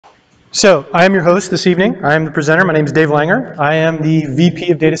So, I am your host this evening. I am the presenter. My name is Dave Langer. I am the VP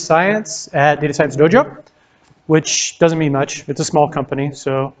of Data Science at Data Science Dojo, which doesn't mean much. It's a small company,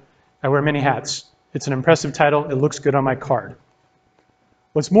 so I wear many hats. It's an impressive title. It looks good on my card.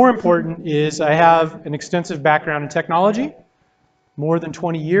 What's more important is I have an extensive background in technology, more than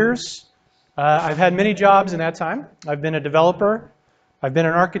 20 years. I've had many jobs in that time. I've been a developer, I've been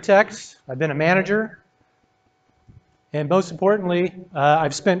an architect, I've been a manager, and most importantly,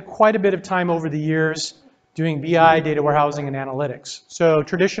 I've spent quite a bit of time over the years doing BI, data warehousing, and analytics. So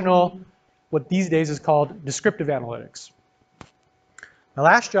traditional, what these days is called descriptive analytics. My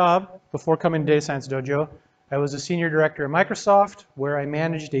last job, before coming to Data Science Dojo, I was a senior director at Microsoft, where I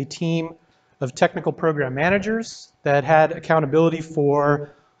managed a team of technical program managers that had accountability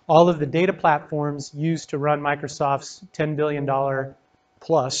for all of the data platforms used to run Microsoft's $10 billion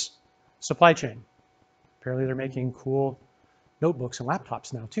plus supply chain. Apparently they're making cool notebooks and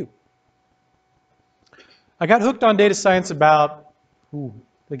laptops now too. I got hooked on data science about,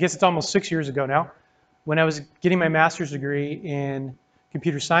 I guess it's almost 6 years ago now, when I was getting my master's degree in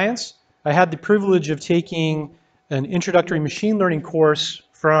computer science. I had the privilege of taking an introductory machine learning course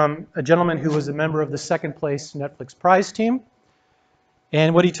from a gentleman who was a member of the second place Netflix prize team.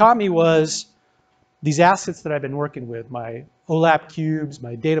 And what he taught me was these assets that I've been working with, my OLAP cubes,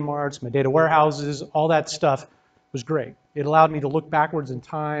 my data marts, my data warehouses, all that stuff was great. It allowed me to look backwards in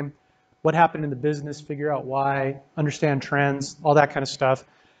time, what happened in the business, figure out why, understand trends, all that kind of stuff.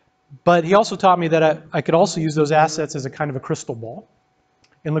 But he also taught me that I could also use those assets as a kind of a crystal ball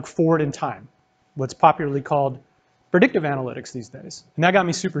and look forward in time, what's popularly called predictive analytics these days. And that got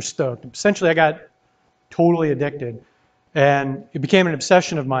me super stoked. Essentially, I got totally addicted. And it became an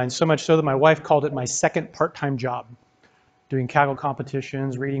obsession of mine, so much so that my wife called it my second part-time job, doing Kaggle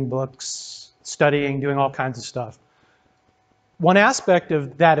competitions, reading books, studying, doing all kinds of stuff. One aspect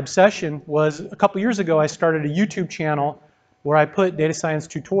of that obsession was a couple years ago, I started a YouTube channel where I put data science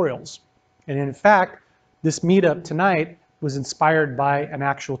tutorials. And in fact, this meetup tonight was inspired by an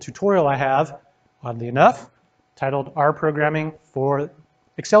actual tutorial I have, oddly enough, titled R Programming for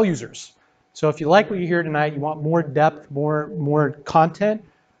Excel Users. So if you like what you hear tonight, you want more depth, more content,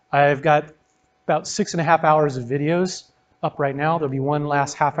 I've got about 6.5 hours of videos up right now. There'll be one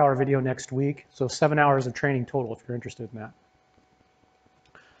last half-hour video next week. So 7 hours of training total if you're interested in that.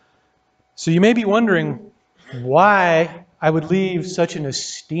 So you may be wondering why I would leave such an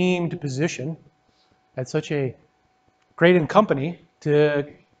esteemed position at such a great company to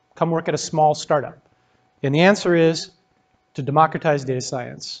come work at a small startup. And the answer is to democratize data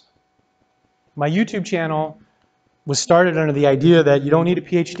science. My YouTube channel was started under the idea that you don't need a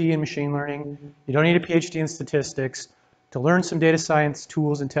PhD in machine learning, you don't need a PhD in statistics to learn some data science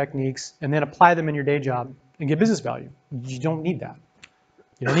tools and techniques and then apply them in your day job and get business value. You don't need that.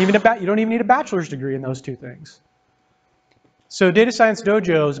 You don't even need a bachelor's degree in those two things. So Data Science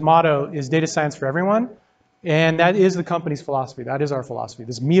Dojo's motto is data science for everyone, and that is the company's philosophy. That is our philosophy.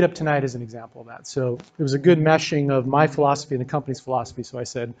 This meetup tonight is an example of that. So it was a good meshing of my philosophy and the company's philosophy, so I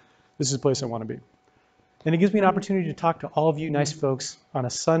said, this is the place I want to be. And it gives me an opportunity to talk to all of you nice folks on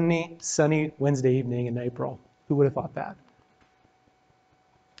a sunny Wednesday evening in April. Who would have thought that?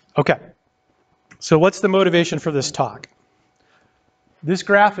 Okay, so what's the motivation for this talk? This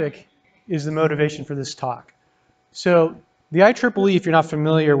graphic is the motivation for this talk. So the IEEE, if you're not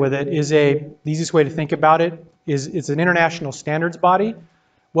familiar with it, is the easiest way to think about it is it's an international standards body.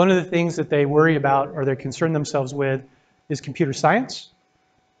 One of the things that they worry about or they concern themselves with is computer science.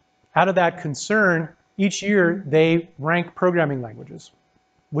 Out of that concern, each year they rank programming languages.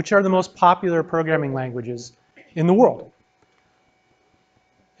 Which are the most popular programming languages in the world?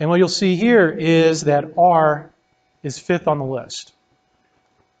 And what you'll see here is that R is 5th on the list.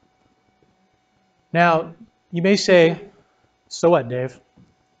 Now, you may say, so what, Dave?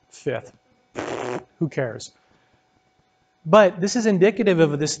 5th. Who cares? But this is indicative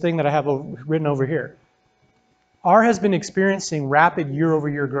of this thing that I have written over here. R has been experiencing rapid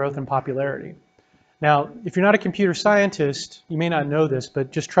year-over-year growth in popularity. Now, if you're not a computer scientist, you may not know this,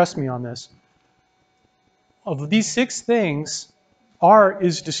 but just trust me on this. Of these 6 things, R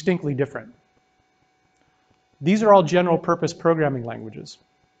is distinctly different. These are all general-purpose programming languages.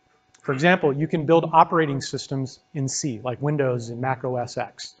 For example, you can build operating systems in C, like Windows and Mac OS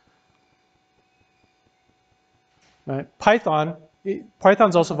X.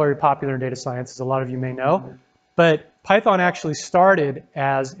 Python's also very popular in data science, as a lot of you may know. But Python actually started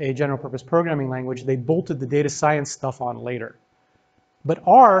as a general purpose programming language. They bolted the data science stuff on later. But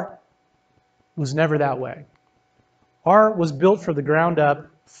R was never that way. R was built from the ground up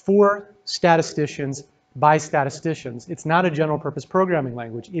for statisticians by statisticians. It's not a general purpose programming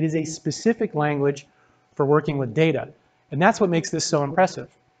language. It is a specific language for working with data. And that's what makes this so impressive.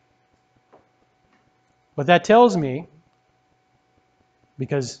 What that tells me,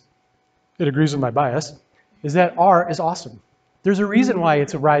 because it agrees with my bias, is that R is awesome. There's a reason why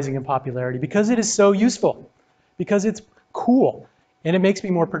it's rising in popularity, because it is so useful, because it's cool, and it makes me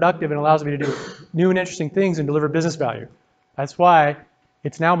more productive and allows me to do new and interesting things and deliver business value. That's why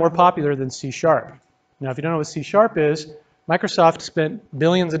it's now more popular than C#. Now, if you don't know what C# is, Microsoft spent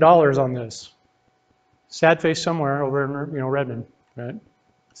billions of dollars on this. Sad face somewhere over in Redmond, right?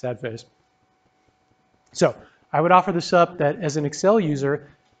 Sad face. So I would offer this up that as an Excel user,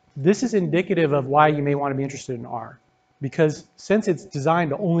 this is indicative of why you may want to be interested in R. Because since it's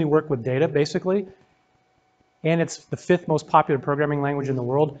designed to only work with data, basically, and it's the 5th most popular programming language in the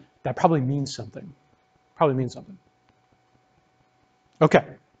world, that probably means something. Probably means something. Okay,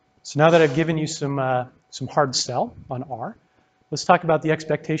 so now that I've given you some hard sell on R, let's talk about the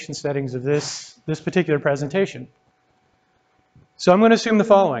expectation settings of this particular presentation. So I'm going to assume the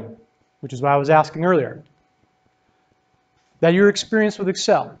following, which is why I was asking earlier, that you're experienced with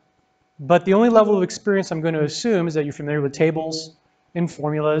Excel. But the only level of experience I'm going to assume is that you're familiar with tables and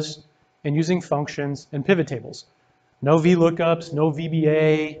formulas and using functions and pivot tables. No VLOOKUPs, no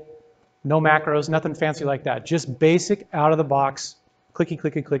VBA, no macros, nothing fancy like that. Just basic out-of-the-box, clicky,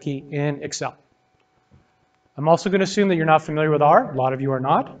 clicky, clicky in Excel. I'm also going to assume that you're not familiar with R. A lot of you are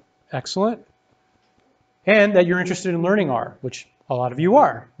not. Excellent. And that you're interested in learning R, which a lot of you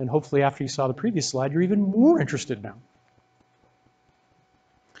are. And hopefully after you saw the previous slide, you're even more interested now.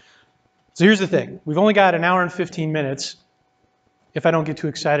 So here's the thing. We've only got an hour and 15 minutes, if I don't get too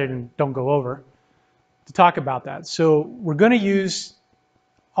excited and don't go over, to talk about that. So we're going to use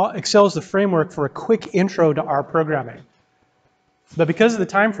Excel as the framework for a quick intro to R programming. But because of the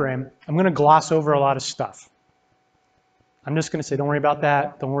time frame, I'm going to gloss over a lot of stuff. I'm just going to say, don't worry about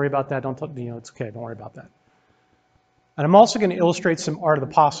that. Don't worry about that. It's okay. Don't worry about that. And I'm also going to illustrate some art of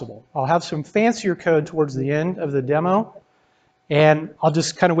the possible. I'll have some fancier code towards the end of the demo. And I'll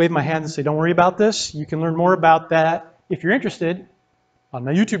just kind of wave my hand and say, don't worry about this. You can learn more about that, if you're interested, on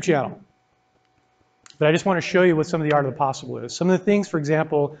my YouTube channel. But I just want to show you what some of the art of the possible is. Some of the things, for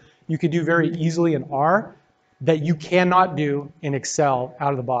example, you could do very easily in R that you cannot do in Excel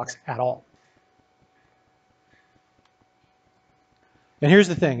out of the box at all. And here's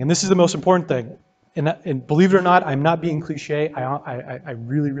the thing, and this is the most important thing. And believe it or not, I'm not being cliche. I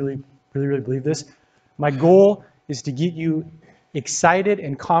really, really, really, really believe this. My goal is to get you excited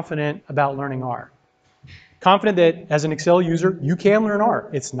and confident about learning R. Confident that as an Excel user, you can learn R.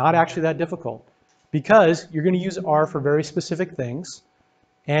 It's not actually that difficult because you're going to use R for very specific things.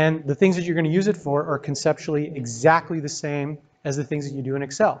 And the things that you're going to use it for are conceptually exactly the same as the things that you do in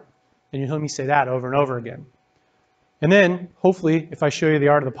Excel. And you'll hear me say that over and over again. And then, hopefully, if I show you the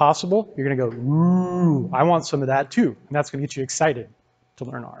art of the possible, you're going to go, ooh, I want some of that too. And that's going to get you excited to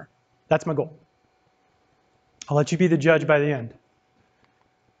learn R. That's my goal. I'll let you be the judge by the end.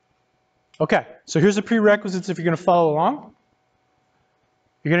 Okay, so here's the prerequisites if you're going to follow along.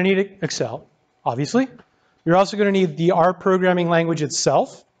 You're going to need Excel, obviously. You're also going to need the R programming language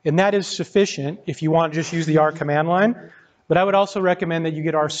itself, and that is sufficient if you want to just use the R command line. But I would also recommend that you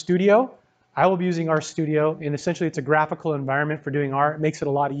get R Studio. I will be using R Studio, and essentially it's a graphical environment for doing R. It makes it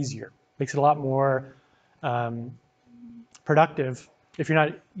a lot easier, makes it a lot more productive if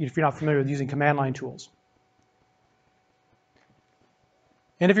you're not familiar with using command line tools.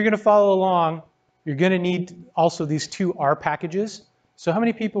 And if you're going to follow along, you're going to need also these 2 R packages. So how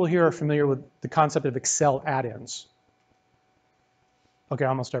many people here are familiar with the concept of Excel add-ins? Okay,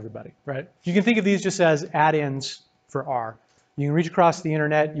 almost everybody, right? You can think of these just as add-ins for R. You can reach across the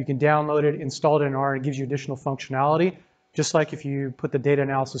internet, you can download it, install it in R, and it gives you additional functionality. Just like if you put the data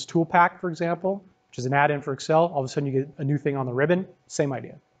analysis tool pack, for example, which is an add-in for Excel, all of a sudden you get a new thing on the ribbon, same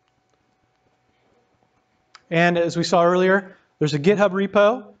idea. And as we saw earlier, there's a GitHub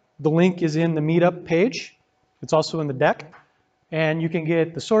repo. The link is in the meetup page. It's also in the deck. And you can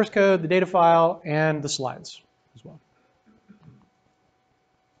get the source code, the data file, and the slides as well.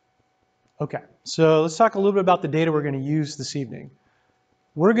 Okay, so let's talk a little bit about the data we're going to use this evening.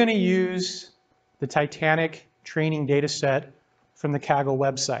 We're going to use the Titanic training data set from the Kaggle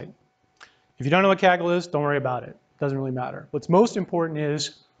website. If you don't know what Kaggle is, don't worry about it. It doesn't really matter. What's most important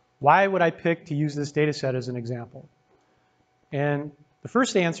is, why would I pick to use this data set as an example? And the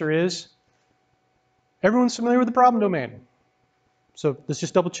first answer is, everyone's familiar with the problem domain. So let's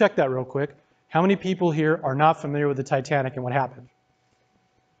just double check that real quick. How many people here are not familiar with the Titanic and what happened?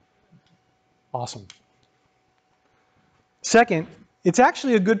 Awesome. Second, it's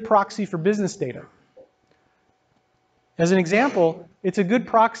actually a good proxy for business data. As an example, it's a good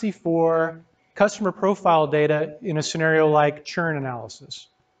proxy for customer profile data in a scenario like churn analysis,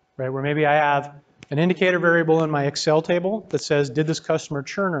 right? Where maybe I have an indicator variable in my Excel table that says, did this customer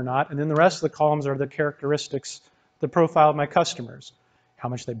churn or not? And then the rest of the columns are the characteristics, the profile of my customers. How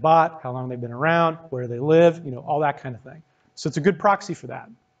much they bought, how long they've been around, where they live, all that kind of thing. So it's a good proxy for that.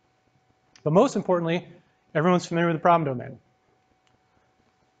 But most importantly, everyone's familiar with the problem domain.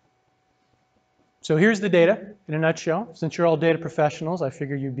 So here's the data in a nutshell. Since you're all data professionals, I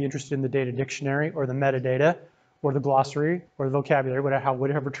figure you'd be interested in the data dictionary or the metadata or the glossary or the vocabulary,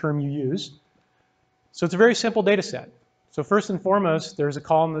 whatever term you use. So it's a very simple data set. So first and foremost, there's a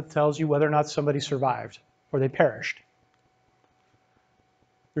column that tells you whether or not somebody survived or they perished.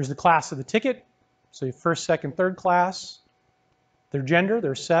 There's the class of the ticket, so your first, second, third class, their gender,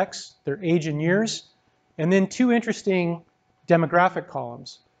 their sex, their age in years, and then two interesting demographic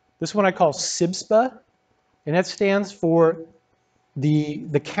columns. This one I call SIBSPA, and that stands for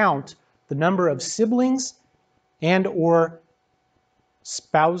the count, the number of siblings and or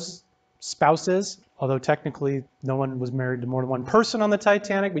spouses, although technically no one was married to more than one person on the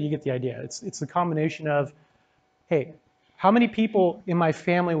Titanic, but you get the idea. It's the combination of, hey, how many people in my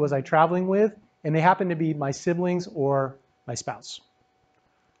family was I traveling with, and they happen to be my siblings or my spouse.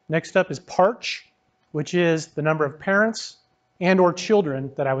 Next up is PARCH, which is the number of parents and or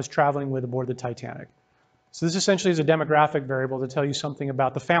children that I was traveling with aboard the Titanic. So this essentially is a demographic variable to tell you something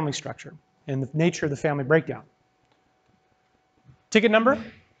about the family structure and the nature of the family breakdown. Ticket number,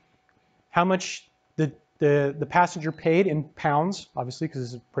 how much the passenger paid in pounds, obviously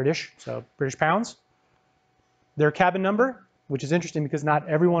because it's British, so British pounds. Their cabin number, which is interesting because not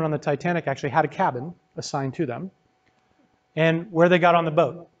everyone on the Titanic actually had a cabin assigned to them. And where they got on the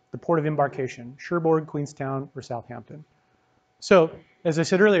boat, the port of embarkation, Cherbourg, Queenstown, or Southampton. So, as I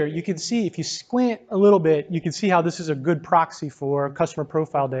said earlier, you can see, if you squint a little bit, you can see how this is a good proxy for customer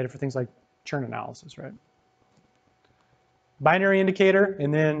profile data for things like churn analysis, right? Binary indicator,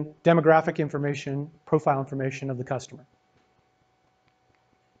 and then demographic information, profile information of the customer.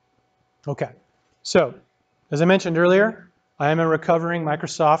 Okay, so, as I mentioned earlier, I am a recovering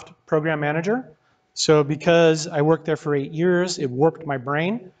Microsoft program manager. So because I worked there for 8 years, it warped my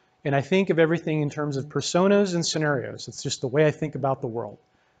brain. And I think of everything in terms of personas and scenarios. It's just the way I think about the world.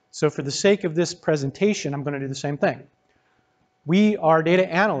 So for the sake of this presentation, I'm going to do the same thing. We are data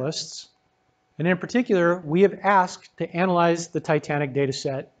analysts, and in particular, we have asked to analyze the Titanic data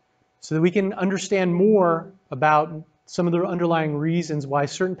set so that we can understand more about some of the underlying reasons why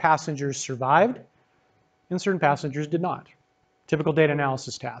certain passengers survived and certain passengers did not. Typical data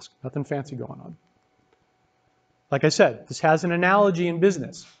analysis task, nothing fancy going on. Like I said, this has an analogy in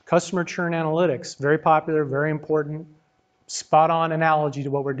business. Customer churn analytics, very popular, very important, spot-on analogy to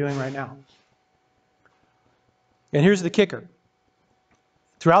what we're doing right now. And here's the kicker.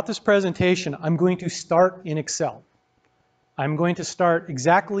 Throughout this presentation, I'm going to start in Excel. I'm going to start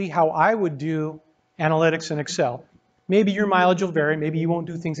exactly how I would do analytics in Excel. Maybe your mileage will vary, maybe you won't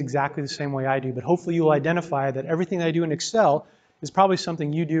do things exactly the same way I do, but hopefully you'll identify that everything that I do in Excel is probably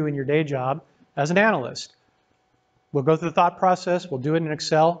something you do in your day job as an analyst. We'll go through the thought process, we'll do it in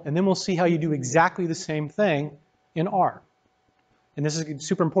Excel, and then we'll see how you do exactly the same thing in R. And this is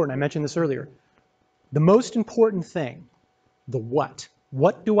super important, I mentioned this earlier. The most important thing, the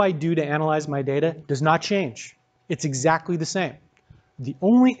what do I do to analyze my data, does not change. It's exactly the same. The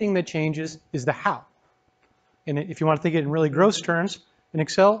only thing that changes is the how. And if you want to think it in really gross terms, in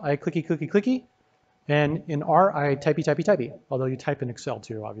Excel, I clicky, clicky, clicky, and in R, I typey, typey, typey. Although you type in Excel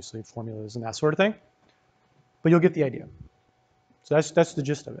too, obviously, formulas and that sort of thing. But you'll get the idea. So that's the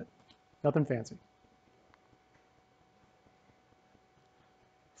gist of it. Nothing fancy.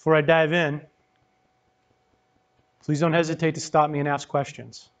 Before I dive in, please don't hesitate to stop me and ask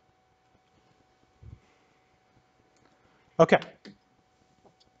questions. Okay.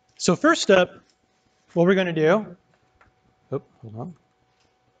 So first up, what we're going to do, hold on,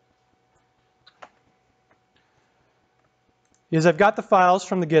 is I've got the files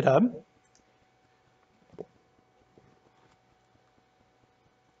from the GitHub.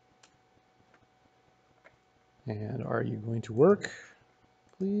 And are you going to work,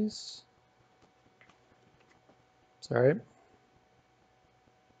 please? Sorry.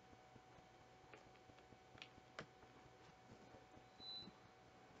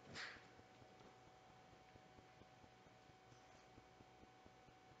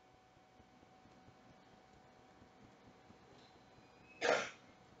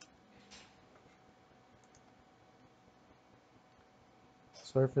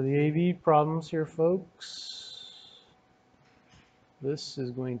 Sorry for the AV problems here, folks. This is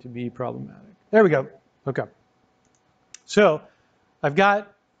going to be problematic. There we go. Okay. So I've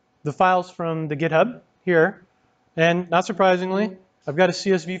got the files from the GitHub here, and not surprisingly, I've got a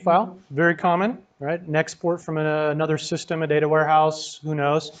CSV file, very common, right? An export from another system, a data warehouse, who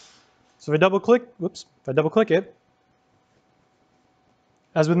knows. So if I double click it,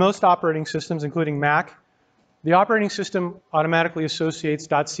 as with most operating systems, including Mac, the operating system automatically associates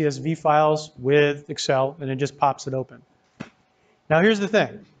 .csv files with Excel, and it just pops it open. Now here's the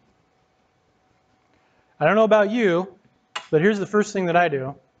thing. I don't know about you, but here's the first thing that I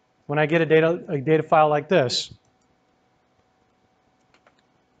do when I get a data file like this.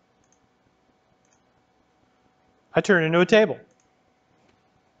 I turn it into a table.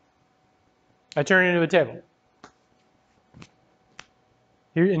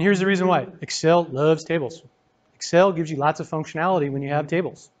 And here's the reason why. Excel loves tables. Excel gives you lots of functionality when you have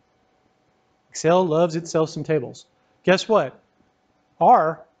tables. Excel loves itself some tables. Guess what?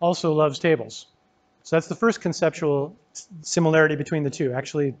 R also loves tables. So that's the first conceptual similarity between the two.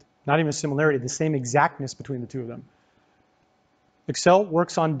 Actually, not even similarity, the same exactness between the two of them. Excel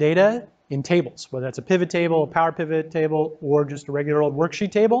works on data in tables, whether that's a pivot table, a power pivot table, or just a regular old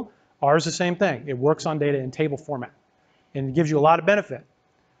worksheet table. R is the same thing. It works on data in table format, and it gives you a lot of benefit.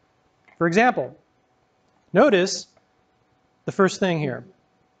 For example, notice the first thing here.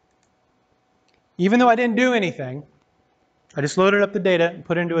 Even though I didn't do anything, I just loaded up the data and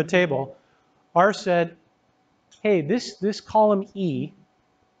put it into a table. R said, hey, this column E,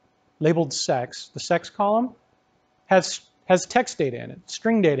 labeled sex, the sex column, has text data in it,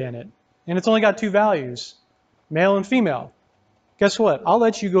 string data in it, and it's only got two values, male and female. Guess what? I'll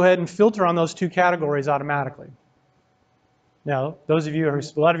let you go ahead and filter on those two categories automatically. Now, a lot of you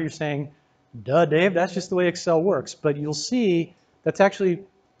are saying, duh, Dave, that's just the way Excel works. But you'll see that's actually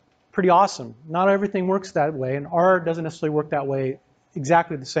pretty awesome. Not everything works that way, and R doesn't necessarily work that way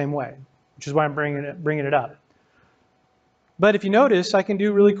exactly the same way, which is why I'm bringing it up. But if you notice, I can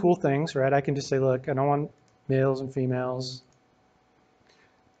do really cool things, right? I can just say, look, I don't want males and females.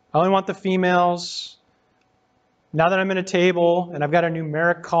 I only want the females. Now that I'm in a table and I've got a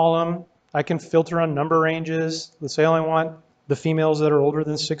numeric column, I can filter on number ranges. Let's say I only want the females that are older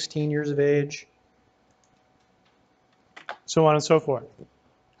than 16 years of age, so on and so forth.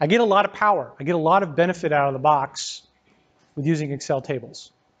 I get a lot of power. I get a lot of benefit out of the box with using Excel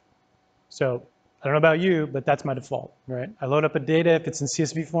tables. So I don't know about you, but that's my default, right? I load up a data. If it's in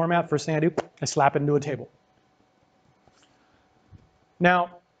CSV format, first thing I do, I slap it into a table.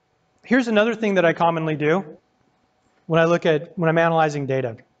 Now, here's another thing that I commonly do when I'm analyzing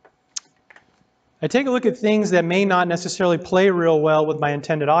data. I take a look at things that may not necessarily play real well with my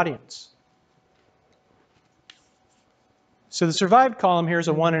intended audience. So the survived column here is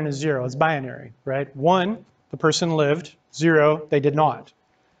a 1 and a 0. It's binary, right? 1, the person lived. 0, they did not.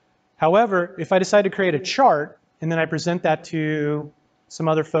 However, if I decide to create a chart and then I present that to some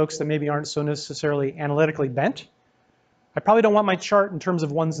other folks that maybe aren't so necessarily analytically bent, I probably don't want my chart in terms of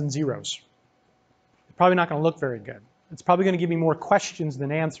 1s and 0s. It's probably not going to look very good. It's probably going to give me more questions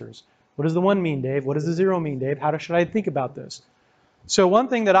than answers. What does the 1 mean, Dave? What does the 0 mean, Dave? How should I think about this? So one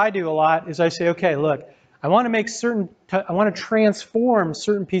thing that I do a lot is I say, okay, look, I want to transform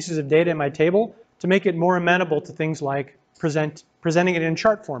certain pieces of data in my table to make it more amenable to things like presenting it in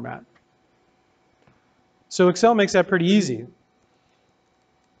chart format. So Excel makes that pretty easy.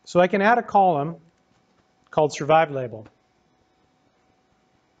 So I can add a column called survived label.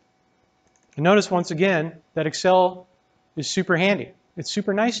 And notice once again that Excel is super handy. It's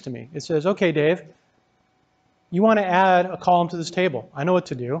super nice to me. It says, okay, Dave, you want to add a column to this table. I know what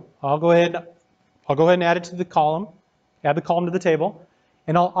to do. I'll go ahead and add it to the column, add the column to the table,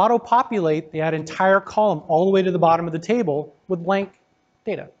 and I'll auto-populate that entire column all the way to the bottom of the table with blank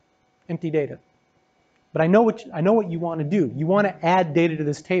data, empty data. But I know what you want to do. You want to add data to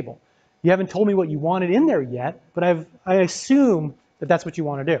this table. You haven't told me what you wanted in there yet, but I assume that that's what you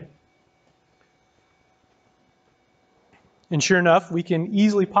want to do. And sure enough, we can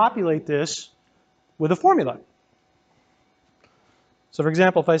easily populate this with a formula. So for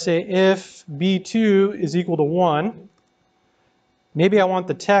example, if I say if B2 is equal to 1, maybe I want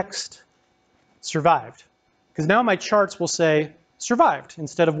the text survived. Because now my charts will say survived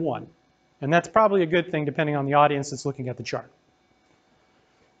instead of 1. And that's probably a good thing depending on the audience that's looking at the chart.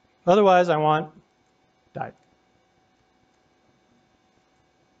 Otherwise, I want died.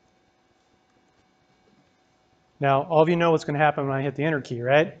 Now, all of you know what's going to happen when I hit the enter key,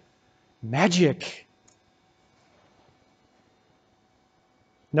 right? Magic.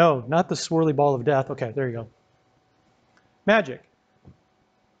 No, not the swirly ball of death. Okay, there you go. Magic.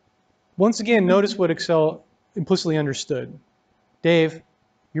 Once again, notice what Excel implicitly understood. Dave,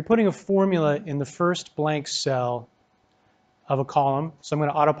 you're putting a formula in the first blank cell of a column, so I'm going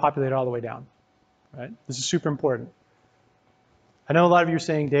to auto-populate it all the way down. Right? This is super important. I know a lot of you are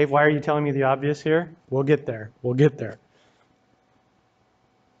saying, Dave, why are you telling me the obvious here? We'll get there. We'll get there.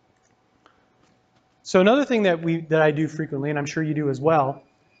 So another thing that I do frequently, and I'm sure you do as well,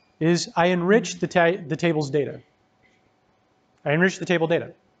 is I enrich the table's data. I enrich the table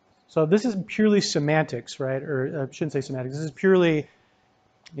data. So this is purely semantics, right? Or I shouldn't say semantics. This is purely,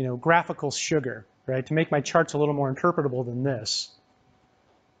 graphical sugar, right? To make my charts a little more interpretable than this.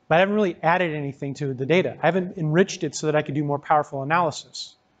 But I haven't really added anything to the data. I haven't enriched it so that I could do more powerful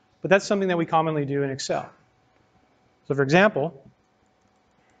analysis. But that's something that we commonly do in Excel. So for example,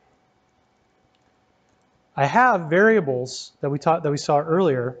 I have variables that we saw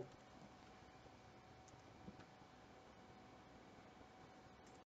earlier.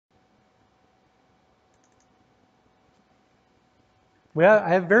 I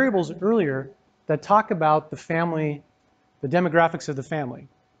have variables earlier that talk about the family, the demographics of the family.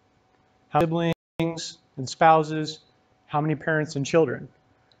 How many siblings and spouses, how many parents and children.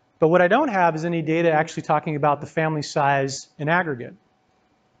 But what I don't have is any data actually talking about the family size in aggregate.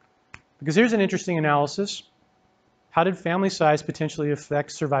 Because here's an interesting analysis. How did family size potentially affect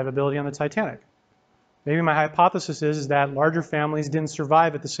survivability on the Titanic? Maybe my hypothesis is that larger families didn't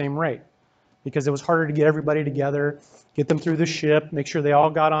survive at the same rate because it was harder to get everybody together, get them through the ship, make sure they all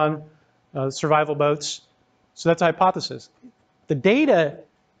got on survival boats. So that's a hypothesis. The data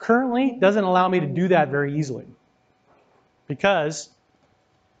currently doesn't allow me to do that very easily because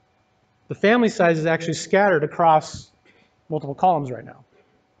the family size is actually scattered across multiple columns right now.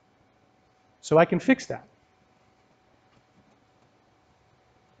 So I can fix that.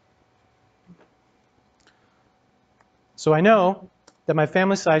 So I know that my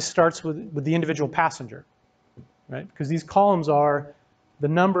family size starts with the individual passenger, right? Because these columns are the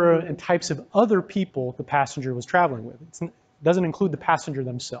number and types of other people the passenger was traveling with. It doesn't include the passenger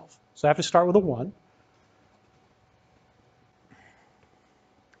themselves. So I have to start with a 1.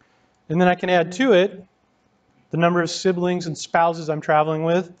 And then I can add to it the number of siblings and spouses I'm traveling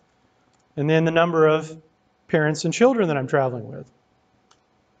with, and then the number of parents and children that I'm traveling with.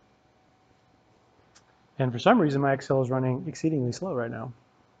 And for some reason, my Excel is running exceedingly slow right now.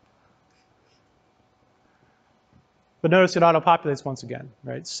 But notice it auto-populates once again,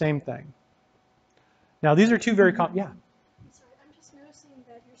 right? Same thing. Now, these are two very yeah? Sorry, I'm just noticing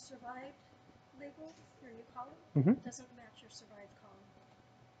that your survived label, your new column, doesn't match your survived column.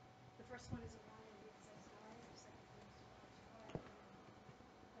 The first one is a 1 and it says die, the second one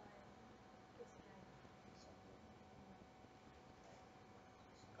is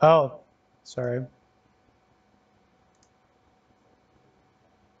survived, Oh, sorry.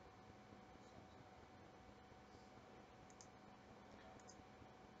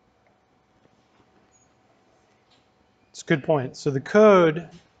 It's a good point. So the code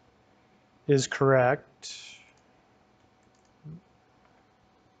is correct.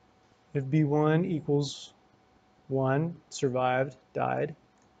 If B1 equals 1, survived, died.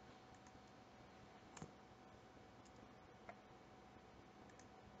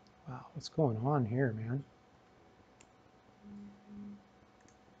 Wow, what's going on here, man?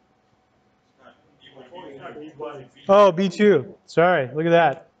 Oh, B2. Sorry, look at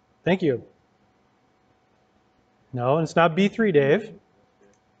that. Thank you. No, it's not B3, Dave.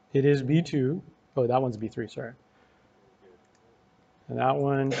 It is B2. Oh, that one's B3, sorry. And that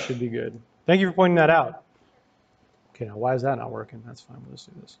one should be good. Thank you for pointing that out. Okay, now why is that not working? That's fine, we'll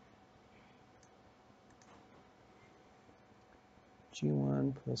just do this.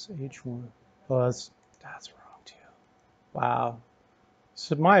 G1 plus H1. Oh, that's wrong too. Wow.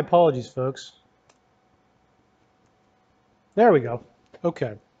 So my apologies, folks. There we go.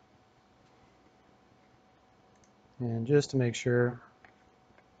 Okay. And just to make sure,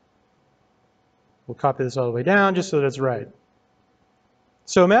 we'll copy this all the way down just so that it's right.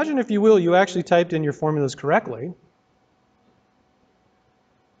 So imagine, if you will, you actually typed in your formulas correctly,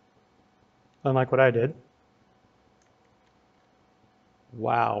 unlike what I did.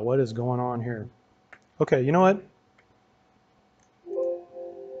 Wow, what is going on here? Okay, you know what?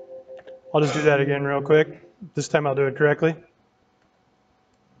 I'll just do that again real quick. This time I'll do it correctly.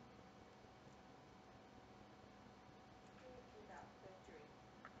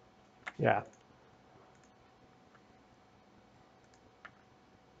 Yeah.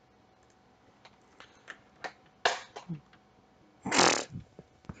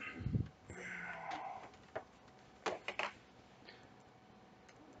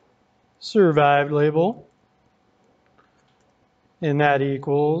 Survived label. And that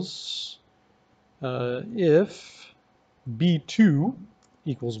equals if B2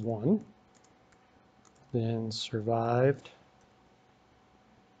 equals 1, then survived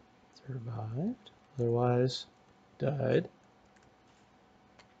Survived, otherwise died.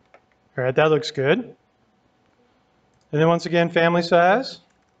 All right, that looks good. And then once again, family size,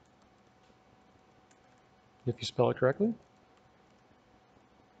 if you spell it correctly.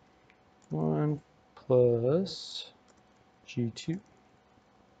 1 plus G2.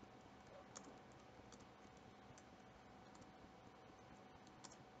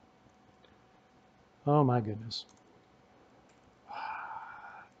 Oh my goodness.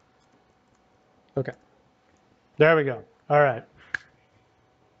 Okay. There we go. All right.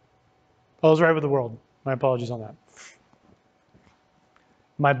 All's right with the world. My apologies on that.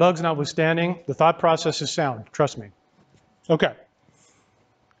 My bugs notwithstanding, the thought process is sound. Trust me. Okay.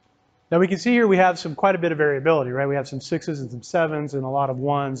 Now we can see here we have quite a bit of variability, right? We have some 6s and some 7s and a lot of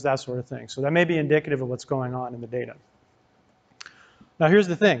 1s, that sort of thing. So that may be indicative of what's going on in the data. Now here's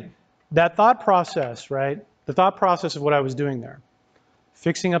the thing. That thought process, right? The thought process of what I was doing there.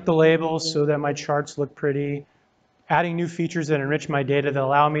 Fixing up the labels so that my charts look pretty, adding new features that enrich my data that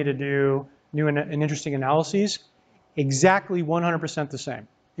allow me to do new and interesting analyses, exactly 100% the same.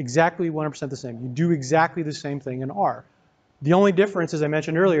 Exactly 100% the same. You do exactly the same thing in R. The only difference, as I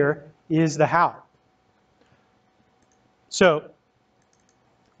mentioned earlier, is the how. So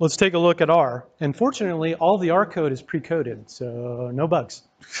let's take a look at R. And fortunately, all the R code is pre-coded, so no bugs.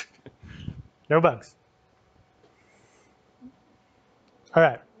 No bugs. All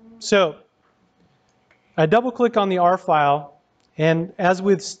right, so I double-click on the R file, and as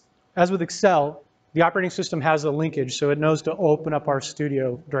with Excel, the operating system has a linkage, so it knows to open up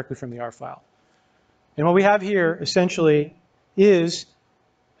RStudio directly from the R file. And what we have here, essentially, is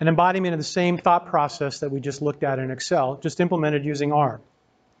an embodiment of the same thought process that we just looked at in Excel, just implemented using R.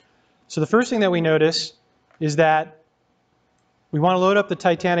 So the first thing that we notice is that we want to load up the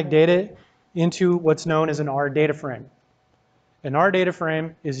Titanic data into what's known as an R data frame. An R data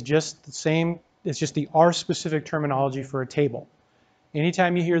frame is just the same, it's just the R-specific terminology for a table.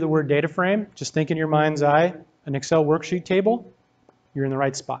 Anytime you hear the word data frame, just think in your mind's eye, an Excel worksheet table, you're in the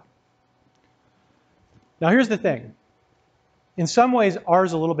right spot. Now here's the thing. In some ways, R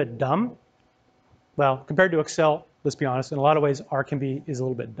is a little bit dumb. Well, compared to Excel, let's be honest, in a lot of ways, R is a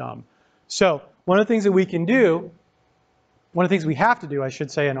little bit dumb. So one of the things that we can do, one of the things we have to do, I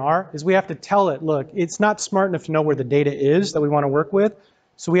should say, in R, is we have to tell it, look, it's not smart enough to know where the data is that we want to work with,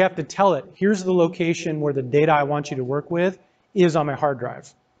 so we have to tell it, here's the location where the data I want you to work with is on my hard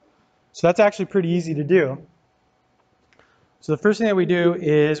drive. So that's actually pretty easy to do. So the first thing that we do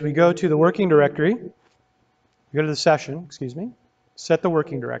is we go to the working directory, we go to the session, set the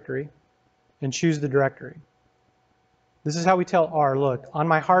working directory, and choose the directory. This is how we tell R, look, on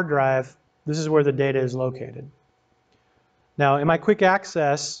my hard drive, this is where the data is located. Now, in my quick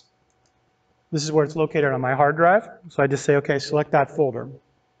access, this is where it's located on my hard drive. So I just say, okay, select that folder.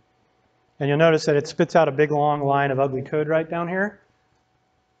 And you'll notice that it spits out a big long line of ugly code right down here.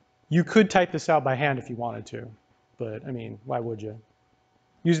 You could type this out by hand if you wanted to, but I mean, why would you?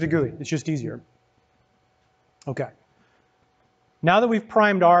 Use the GUI, it's just easier. Okay. Now that we've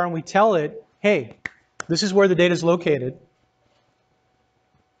primed R and we tell it, hey, this is where the data is located,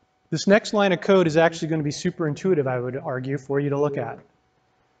 this next line of code is actually going to be super intuitive, I would argue, for you to look at,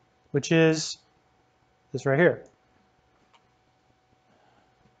 which is this right here.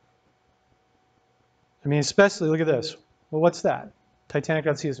 I mean, especially, look at this. Well, what's that?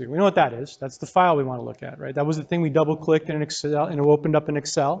 Titanic.csv. We know what that is. That's the file we want to look at, right? That was the thing we double-clicked in Excel, and it opened up in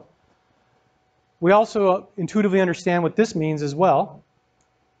Excel. We also intuitively understand what this means as well,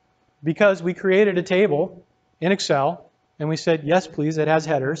 because we created a table in Excel, and we said, yes, please, it has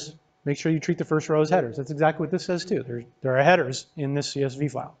headers. Make sure you treat the first row as headers. That's exactly what this says, too. There are headers in this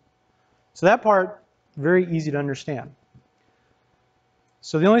CSV file. So that part, very easy to understand.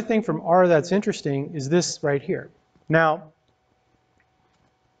 So the only thing from R that's interesting is this right here. Now,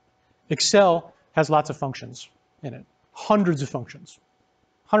 Excel has lots of functions in it, hundreds of functions,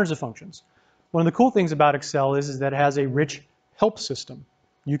 hundreds of functions. One of the cool things about Excel is that it has a rich help system.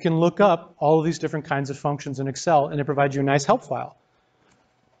 You can look up all of these different kinds of functions in Excel, and it provides you a nice help file.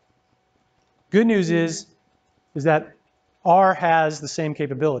 Good news is that R has the same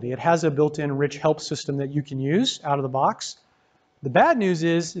capability. It has a built-in rich help system that you can use out of the box. The bad news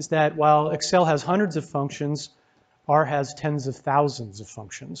is that while Excel has hundreds of functions, R has tens of thousands of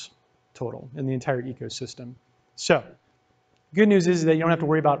functions total in the entire ecosystem. So, good news is that you don't have to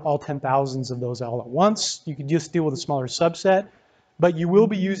worry about all 10,000s of those all at once. You can just deal with a smaller subset, but you will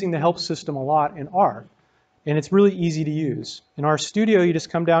be using the help system a lot in R, and it's really easy to use. In RStudio, you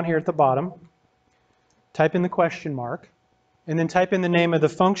just come down here at the bottom, type in the question mark, and then type in the name of the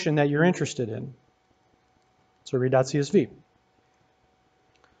function that you're interested in. So read.csv.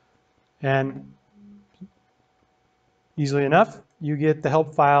 And easily enough, you get the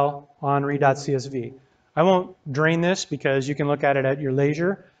help file on read.csv. I won't drain this because you can look at it at your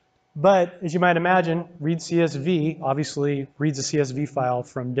leisure. But as you might imagine, read CSV obviously reads a CSV file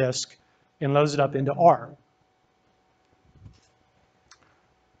from disk and loads it up into R.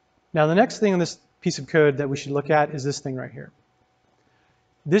 Now the next thing on this piece of code that we should look at is this thing right here.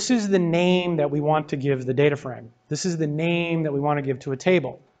 This is the name that we want to give the data frame. This is the name that we want to give to a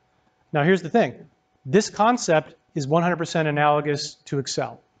table. Now here's the thing. This concept is 100% analogous to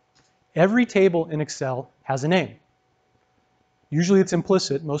Excel. Every table in Excel has a name. Usually it's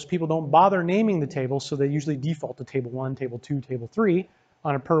implicit. Most people don't bother naming the table, so they usually default to table 1, table 2, table 3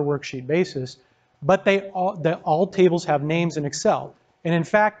 on a per worksheet basis. But all tables have names in Excel. And in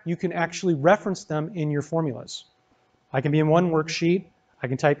fact, you can actually reference them in your formulas. I can be in one worksheet, I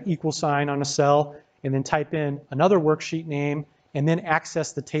can type equal sign on a cell, and then type in another worksheet name, and then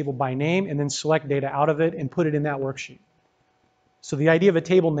access the table by name, and then select data out of it and put it in that worksheet. So the idea of a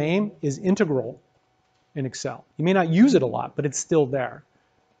table name is integral in Excel. You may not use it a lot, but it's still there.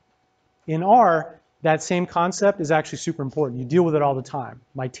 In R, that same concept is actually super important. You deal with it all the time.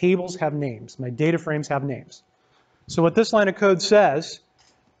 My tables have names. My data frames have names. So what this line of code says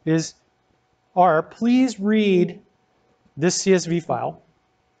is, R, please read this CSV file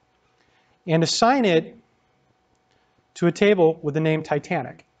and assign it to a table with the name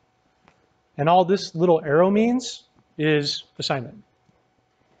Titanic. And all this little arrow means is assignment.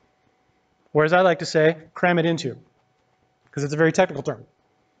 Or as I like to say, cram it into, because it's a very technical term.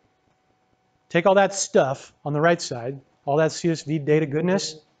 Take all that stuff on the right side, all that CSV data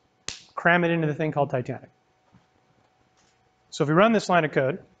goodness, cram it into the thing called Titanic. So if we run this line of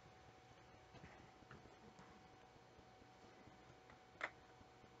code,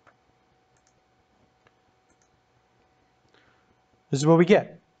 this is what we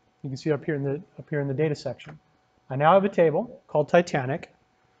get. You can see up here in the data section. I now have a table called Titanic.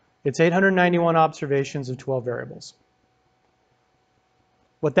 It's 891 observations of 12 variables.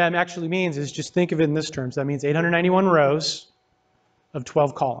 What that actually means is, just think of it in this terms. That means 891 rows of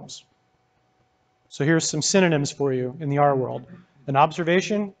 12 columns. So here's some synonyms for you in the R world. An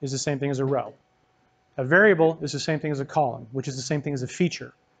observation is the same thing as a row. A variable is the same thing as a column, which is the same thing as a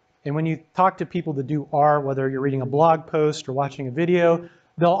feature. And when you talk to people that do R, whether you're reading a blog post or watching a video,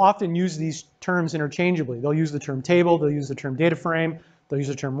 they'll often use these terms interchangeably. They'll use the term table, they'll use the term data frame, they'll use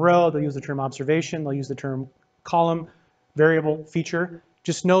the term row, they'll use the term observation, they'll use the term column, variable, feature.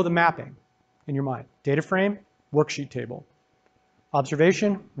 Just know the mapping in your mind. Data frame, worksheet table.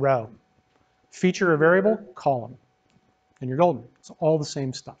 Observation, row. Feature or variable, column. And you're golden. It's all the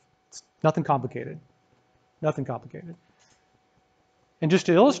same stuff. It's nothing complicated. Nothing complicated. And just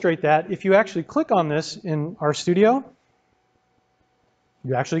to illustrate that, if you actually click on this in RStudio,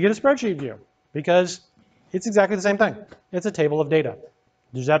 you actually get a spreadsheet view, because it's exactly the same thing. It's a table of data.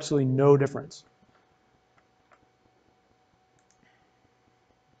 There's absolutely no difference.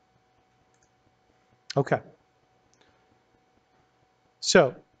 Okay.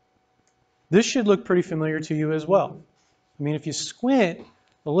 So this should look pretty familiar to you as well. I mean, if you squint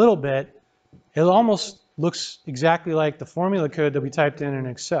a little bit, it almost looks exactly like the formula code that we typed in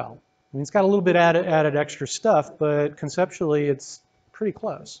Excel. I mean, it's got a little bit added extra stuff, but conceptually it's pretty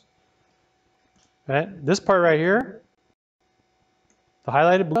close. Right? This part right here, the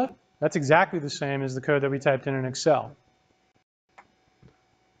highlighted blue, that's exactly the same as the code that we typed in Excel.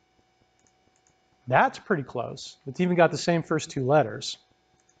 That's pretty close. It's even got the same first two letters.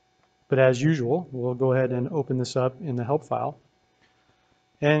 But as usual, we'll go ahead and open this up in the help file.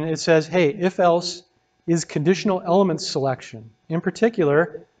 And it says, hey, if else is conditional element selection. In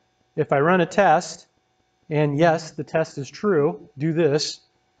particular, if I run a test, and yes, the test is true, do this.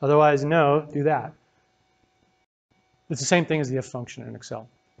 Otherwise, no, do that. It's the same thing as the if function in Excel.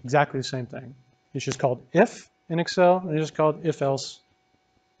 Exactly the same thing. It's just called if in Excel, and it's just called if else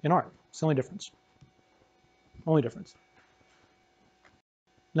in R. It's the only difference. Only difference.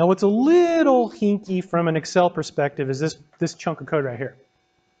 Now, what's a little hinky from an Excel perspective is this chunk of code right here,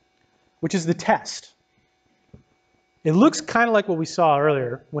 which is the test. It looks kind of like what we saw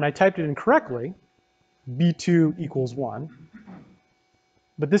earlier when I typed it in correctly, B2 equals 1.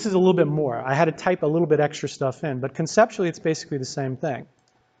 But this is a little bit more. I had to type a little bit extra stuff in, but conceptually it's basically the same thing.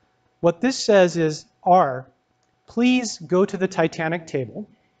 What this says is, R, please go to the Titanic table,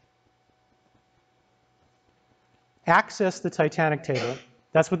 access the Titanic table.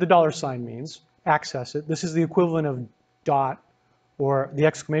 That's what the $sign means, access it. This is the equivalent of dot or the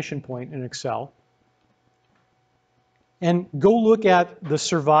exclamation point in Excel. And go look at the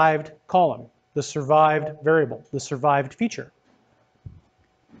survived column, the survived variable, the survived feature.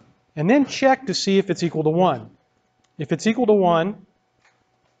 and then check to see if it's equal to 1. If it's equal to 1,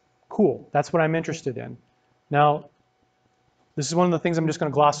 cool, that's what I'm interested in. Now, this is one of the things I'm just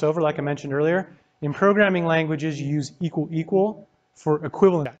going to gloss over, like I mentioned earlier. In programming languages, you use equal equal for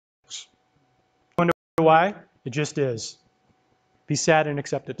equivalent checks. Wonder why? It just is. Be sad and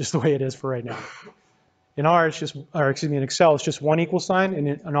accept it just the way it is for right now. In R, it's just, or excuse me, in Excel, it's just 1 equal sign, and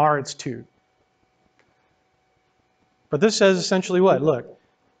in R, it's 2. But this says essentially what? Look,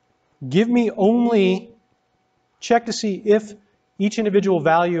 give me only, check to see if each individual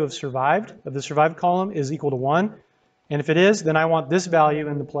value of the survived column is equal to 1. And if it is, then I want this value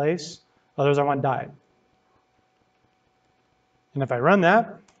in the place. Otherwise, I want died. And if I run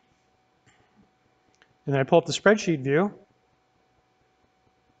that, and then I pull up the spreadsheet view,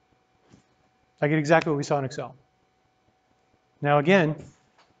 I get exactly what we saw in Excel. Now again,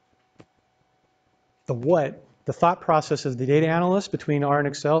 the thought process of the data analyst between R and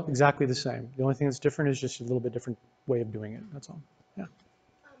Excel, exactly the same. The only thing that's different is just a little bit different way of doing it, that's all. Yeah.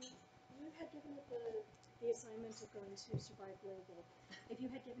 You had given it the assignment of going to survive label. If you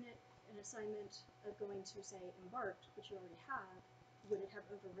had given it an assignment of going to, say, embarked, which you already have, would it have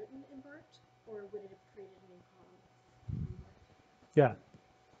overwritten embarked, or would it have created a new column? Yeah.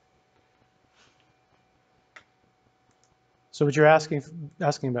 So what you're asking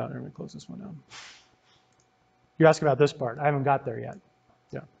about, let me close this one down. You're asking about this part. I haven't got there yet.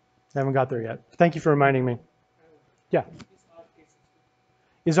 Yeah, I haven't got there yet. Thank you for reminding me. Yeah.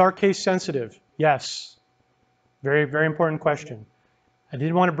 Is our case sensitive? Yes. Very, very important question. I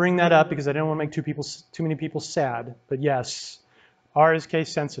didn't want to bring that up because I didn't want to make too many people sad, but yes, R is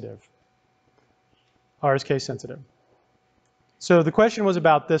case sensitive. R is case sensitive. So the question was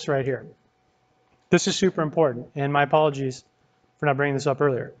about this right here. This is super important, and my apologies for not bringing this up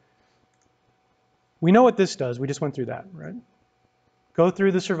earlier. We know what this does. We just went through that, right? Go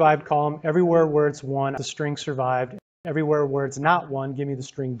through the survived column. Everywhere where it's 1, the string survived. Everywhere where it's not 1, give me the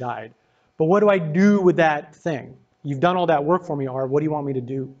string died. But what do I do with that thing? You've done all that work for me, R. What do you want me to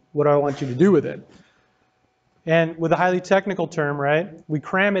do? What do I want you to do with it? And with a highly technical term, right, we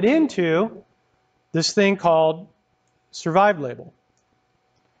cram it into this thing called survived label.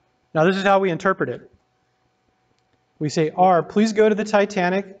 Now, this is how we interpret it. We say, R, please go to the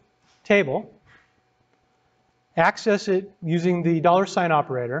Titanic table, access it using the $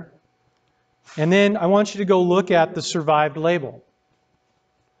 operator, and then I want you to go look at the survived label.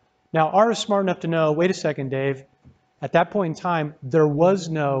 Now, R is smart enough to know, wait a second, Dave, at that point in time, there was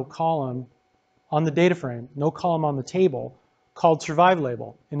no column on the data frame, no column on the table called survived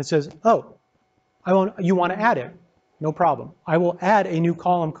label. And it says, oh, you want to add it. No problem. I will add a new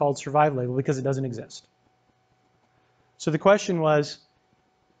column called survived label because it doesn't exist. So the question was,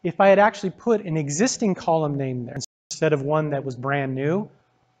 if I had actually put an existing column name there instead of one that was brand new,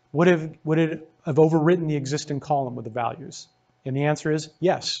 would it have overwritten the existing column with the values? And the answer is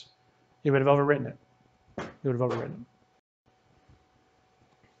yes. It would have overwritten it. It would have overwritten it.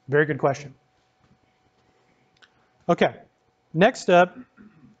 Very good question. Okay, next up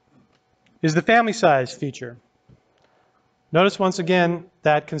is the family size feature. Notice once again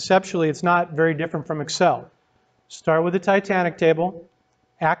that conceptually it's not very different from Excel. Start with the Titanic table,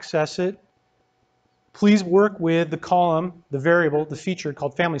 access it. Please work with the column, the variable, the feature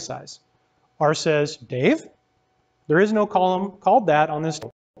called family size. R says, Dave, there is no column called that on this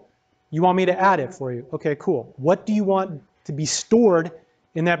table. You want me to add it for you? Okay, cool. What do you want to be stored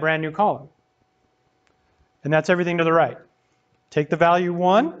in that brand new column? And that's everything to the right. Take the value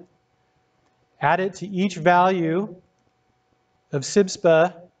 1, add it to each value of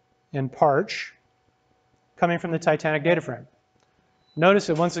SIBSPA and Parch coming from the Titanic data frame. Notice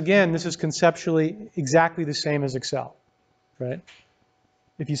that once again, this is conceptually exactly the same as Excel, right?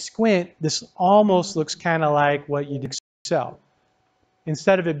 If you squint, this almost looks kind of like what you did in Excel.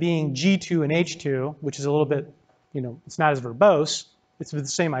 Instead of it being G2 and H2, which is a little bit, it's not as verbose, it's the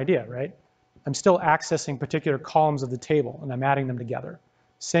same idea, right? I'm still accessing particular columns of the table and I'm adding them together.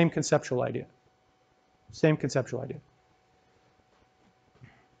 Same conceptual idea. Same conceptual idea.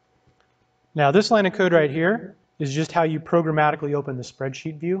 Now this line of code right here is just how you programmatically open the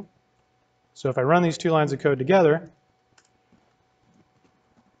spreadsheet view. So if I run these 2 lines of code together,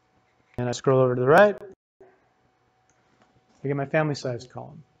 and I scroll over to the right, I get my family size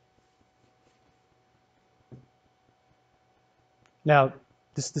column. Now,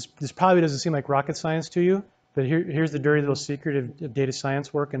 this probably doesn't seem like rocket science to you, but here's the dirty little secret of data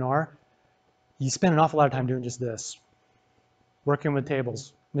science work in R. You spend an awful lot of time doing just this. Working with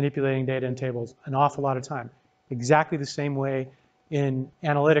tables, manipulating data in tables, an awful lot of time. Exactly the same way in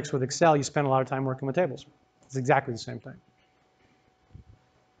analytics with Excel, you spend a lot of time working with tables. It's exactly the same thing.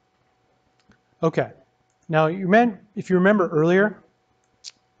 Okay. Now, if you remember earlier,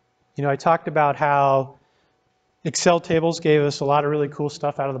 I talked about how Excel tables gave us a lot of really cool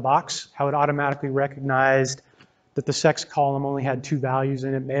stuff out of the box, how it automatically recognized that the sex column only had 2 values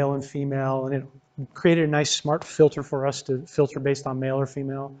in it, male and female, and it created a nice smart filter for us to filter based on male or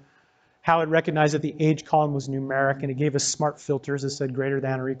female. How it recognized that the age column was numeric, and it gave us smart filters that said greater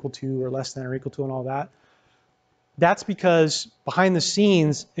than or equal to or less than or equal to and all that. That's because behind the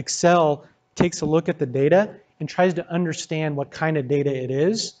scenes, Excel takes a look at the data and tries to understand what kind of data it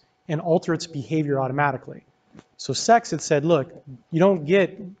is and alter its behavior automatically. So sex, it said, look, you don't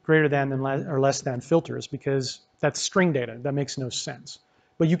get greater than or less than filters because that's string data. That makes no sense.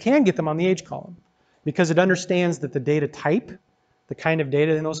 But you can get them on the age column because it understands that the data type, the kind of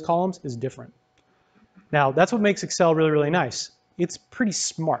data in those columns, is different. Now, that's what makes Excel really, really nice. It's pretty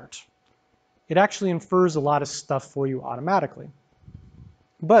smart. It actually infers a lot of stuff for you automatically.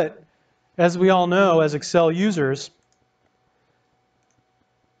 But as we all know, as Excel users,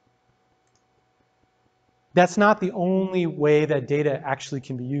 that's not the only way that data actually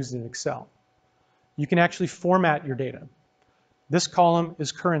can be used in Excel. You can actually format your data. This column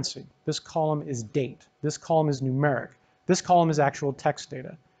is currency. This column is date. This column is numeric. This column is actual text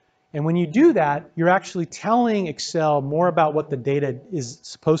data. And when you do that, you're actually telling Excel more about what the data is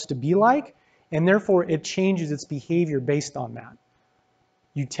supposed to be like, and therefore it changes its behavior based on that.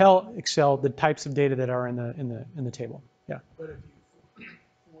 You tell Excel the types of data that are in the table. Yeah. But if you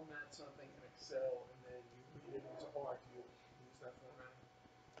format something in Excel and then you read it into R, do you use that formatting?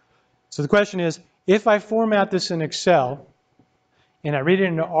 So the question is, if I format this in Excel and I read it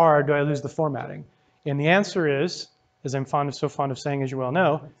into R, do I lose the formatting? And the answer is, as I'm so fond of saying, as you well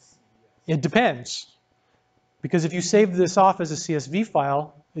know, it depends. Because if you save this off as a CSV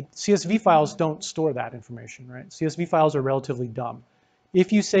file, CSV files don't store that information, right? CSV files are relatively dumb.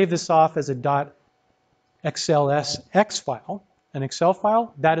 If you save this off as a .xlsx file, an Excel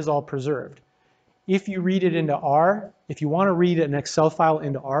file, that is all preserved. If you read it into R, if you want to read an Excel file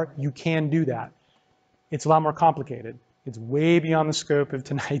into R, you can do that. It's a lot more complicated. It's way beyond the scope of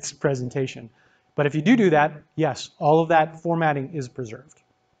tonight's presentation. But if you do that, yes, all of that formatting is preserved.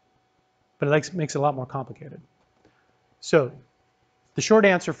 But it makes it a lot more complicated. So the short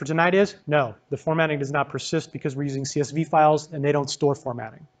answer for tonight is no, the formatting does not persist because we're using CSV files and they don't store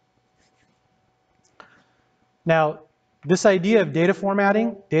formatting. Now, this idea of data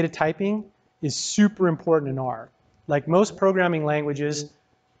formatting, data typing, is super important in R. Like most programming languages,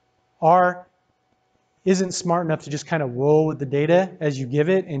 R isn't smart enough to just kind of roll with the data as you give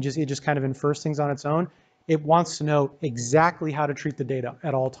it and it just kind of infers things on its own. It wants to know exactly how to treat the data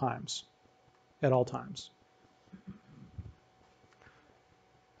at all times. At all times.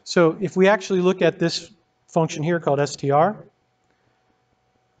 So if we actually look at this function here called str,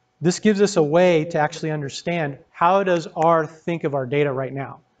 this gives us a way to actually understand how does R think of our data right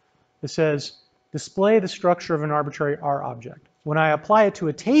now. It says, display the structure of an arbitrary R object. When I apply it to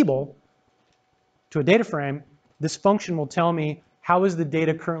a table, to a data frame, this function will tell me how is the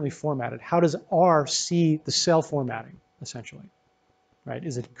data currently formatted. How does R see the cell formatting, essentially? Right?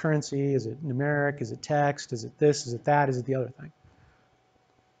 Is it currency? Is it numeric? Is it text? Is it this? Is it that? Is it the other thing?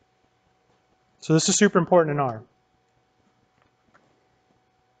 So this is super important in R.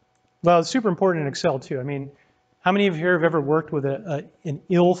 Well, it's super important in Excel too. I mean, how many of you here have ever worked with an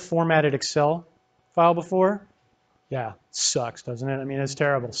ill-formatted Excel file before? Yeah, it sucks, doesn't it? I mean, it's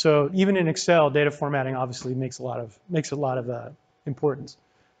terrible. So even in Excel, data formatting obviously makes a lot of importance.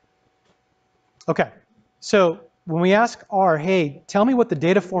 Okay, so when we ask R, hey, tell me what the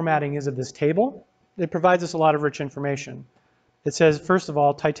data formatting is of this table, it provides us a lot of rich information. It says, first of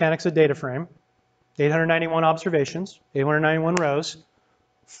all, Titanic's a data frame, 891 observations, 891 rows,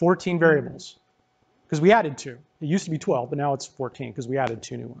 14 variables, because we added 2. It used to be 12, but now it's 14 because we added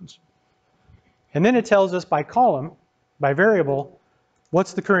 2 new ones. And then it tells us by column, by variable,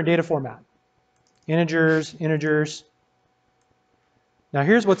 what's the current data format? Integers, integers. Now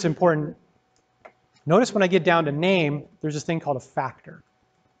here's what's important. Notice when I get down to name, there's this thing called a factor.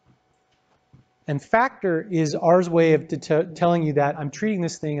 And factor is R's way of telling you that I'm treating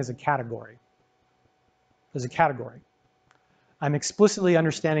this thing as a category. As a category. I'm explicitly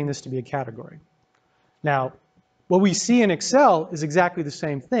understanding this to be a category. Now, what we see in Excel is exactly the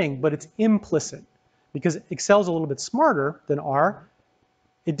same thing, but it's implicit. Because Excel's a little bit smarter than R,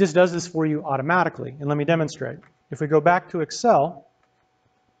 it just does this for you automatically. And let me demonstrate. If we go back to Excel,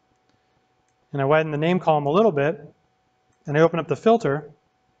 and I widen the name column a little bit, and I open up the filter,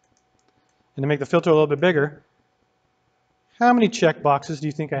 and to make the filter a little bit bigger, how many check boxes do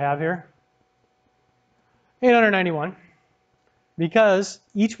you think I have here? 891. because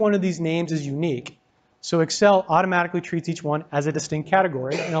each one of these names is unique. So Excel automatically treats each one as a distinct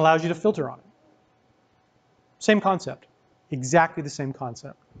category and allows you to filter on it. Same concept, exactly the same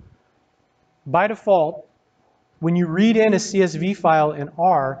concept. By default, when you read in a CSV file in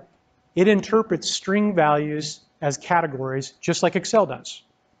R, it interprets string values as categories just like Excel does.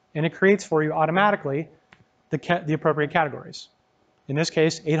 And it creates for you automatically the appropriate categories. In this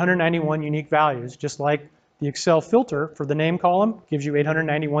case, 891 unique values, just like the Excel filter for the name column gives you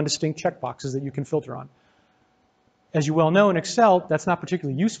 891 distinct checkboxes that you can filter on. As you well know in Excel, that's not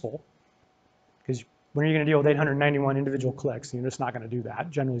particularly useful because when are you going to deal with 891 individual clicks? You're just not going to do that,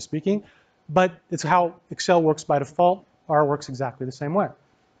 generally speaking. But it's how Excel works by default. R works exactly the same way.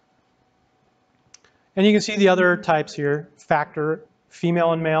 And you can see the other types here, factor,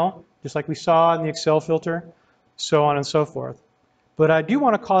 female and male, just like we saw in the Excel filter, so on and so forth. But I do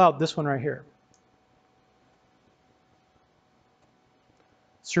want to call out this one right here.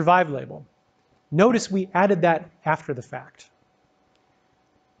 Survive label. Notice we added that after the fact.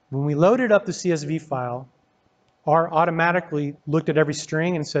 When we loaded up the CSV file, R automatically looked at every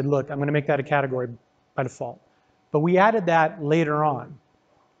string and said, look, I'm going to make that a category by default. But we added that later on.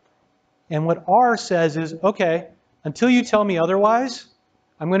 And what R says is, okay, until you tell me otherwise,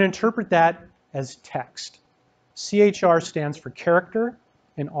 I'm going to interpret that as text. CHR stands for character,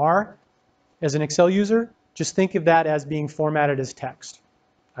 and R, as an Excel user, just think of that as being formatted as text.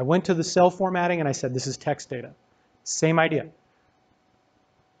 I went to the cell formatting and I said, this is text data. Same idea.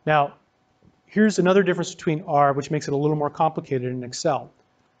 Now, here's another difference between R, which makes it a little more complicated in Excel.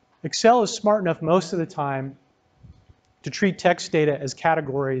 Excel is smart enough most of the time to treat text data as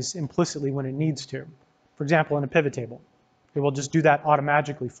categories implicitly when it needs to. For example, in a pivot table, it will just do that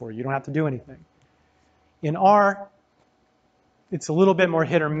automatically for you. You don't have to do anything. In R, it's a little bit more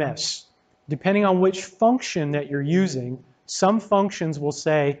hit or miss. Depending on which function that you're using, some functions will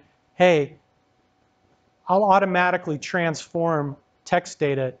say, hey, I'll automatically transform text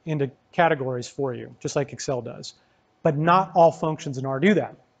data into categories for you, just like Excel does. But not all functions in R do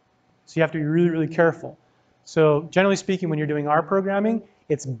that. So you have to be really, really careful. So generally speaking, when you're doing R programming,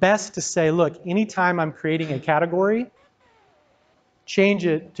 it's best to say, look, anytime I'm creating a category, change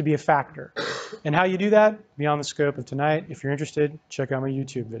it to be a factor. And how you do that, beyond the scope of tonight. If you're interested, check out my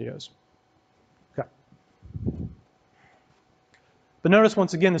YouTube videos. Okay. But notice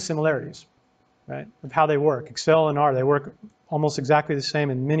once again the similarities, right, of how they work. Excel and R, they work almost exactly the same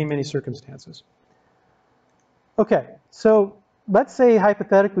in many, many circumstances. Okay, so let's say,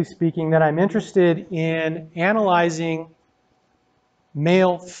 hypothetically speaking, that I'm interested in analyzing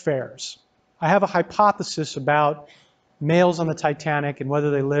male fares. I have a hypothesis about males on the Titanic and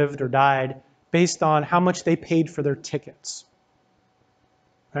whether they lived or died based on how much they paid for their tickets.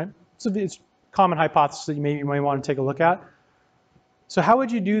 Right? So it's a common hypothesis that you might want to take a look at. So how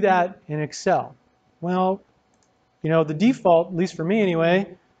would you do that in Excel? Well, you know, the default, at least for me anyway,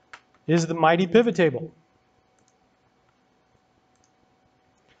 is the mighty pivot table.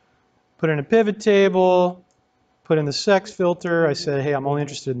 Put in a pivot table, put in the sex filter. I said, hey, I'm only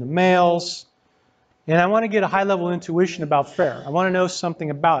interested in the males. And I want to get a high-level intuition about fare. I want to know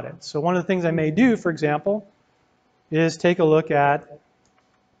something about it. So one of the things I may do, for example, is take a look at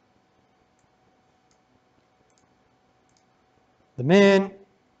the min.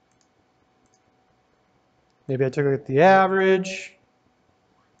 Maybe I took a look at the average.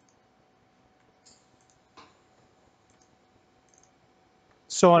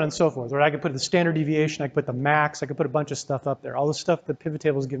 So on and so forth. Or I could put the standard deviation, I could put the max, I could put a bunch of stuff up there. All the stuff the pivot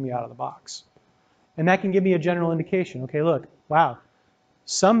tables give me out of the box. And that can give me a general indication. Okay, look, wow,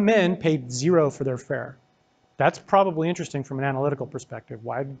 some men paid 0 for their fare. That's probably interesting from an analytical perspective.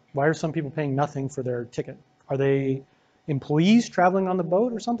 Why are some people paying nothing for their ticket? Are they employees traveling on the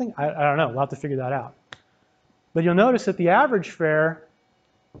boat or something? I don't know, we'll have to figure that out. But you'll notice that the average fare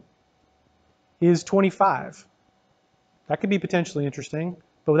is 25. That could be potentially interesting,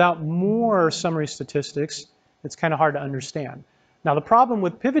 but without more summary statistics, it's kind of hard to understand. Now the problem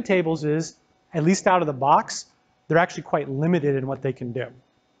with pivot tables is, at least out of the box, they're actually quite limited in what they can do.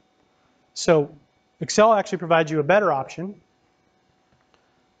 So Excel actually provides you a better option,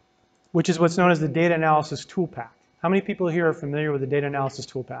 which is what's known as the data analysis tool pack. How many people here are familiar with the data analysis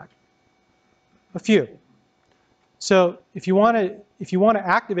tool pack? A few. So if you want to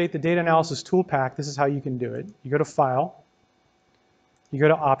activate the data analysis tool pack, this is how you can do it. You go to File, you go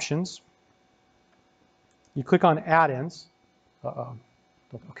to Options, you click on Add-ins. Okay.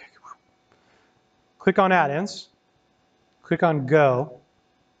 Click on Add-ins, click on Go,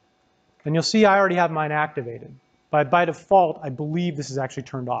 and you'll see I already have mine activated. By default, I believe this is actually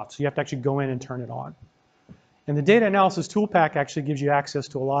turned off, so you have to actually go in and turn it on. And the data analysis tool pack actually gives you access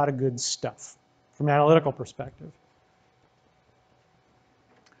to a lot of good stuff from an analytical perspective.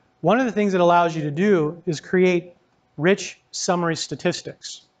 One of the things it allows you to do is create rich summary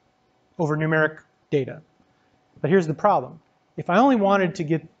statistics over numeric data. But here's the problem. If I only wanted to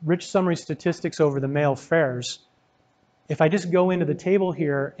get rich summary statistics over the male fares, if I just go into the table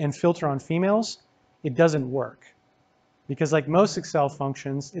here and filter on females, it doesn't work. Because like most Excel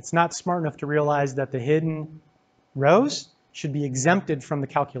functions, it's not smart enough to realize that the hidden rows should be exempted from the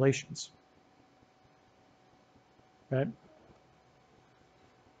calculations. Right?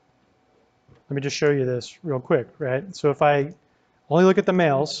 Let me just show you this real quick, right? So if I only look at the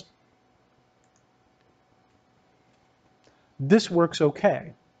males, this works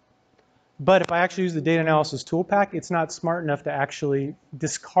okay. But if I actually use the data analysis tool pack, it's not smart enough to actually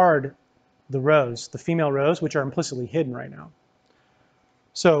discard the rows, the female rows, which are implicitly hidden right now.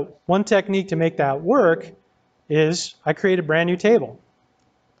 So one technique to make that work is I create a brand new table.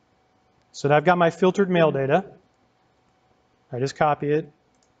 So I've got my filtered male data. I just copy it,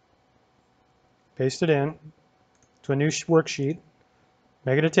 paste it in to a new worksheet,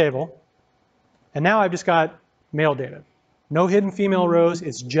 make it a table, and now I've just got male data. No hidden female rows,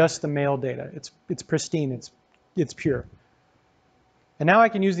 it's just the male data. It's pristine, it's pure. And now I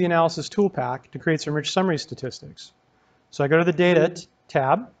can use the analysis tool pack to create some rich summary statistics. So I go to the data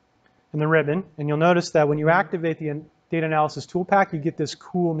tab in the ribbon, and you'll notice that when you activate the data analysis tool pack, you get this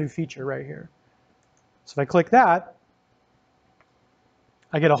cool new feature right here. So if I click that,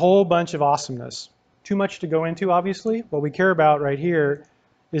 I get a whole bunch of awesomeness. Too much to go into, obviously. What we care about right here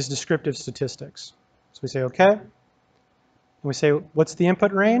is descriptive statistics. So we say OK. And we say, what's the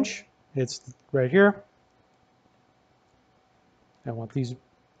input range? It's right here. I want these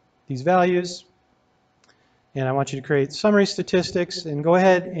values. And I want you to create summary statistics and go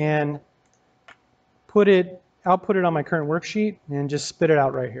ahead and output it on my current worksheet and just spit it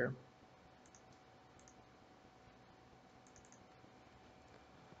out right here.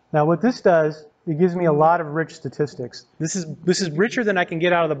 Now what this does, it gives me a lot of rich statistics. This is richer than I can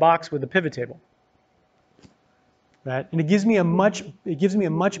get out of the box with the pivot table. Right? And it gives me a much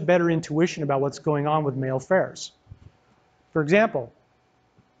better intuition about what's going on with male fares. For example,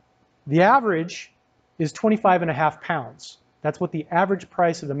 the average is 25.5 pounds. That's what the average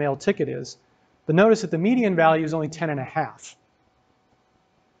price of the male ticket is. But notice that the median value is only 10.5.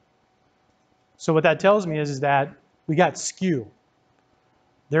 So what that tells me is that we got skew.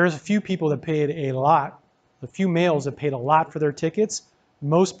 There's a few people that paid a lot, a few males that paid a lot for their tickets.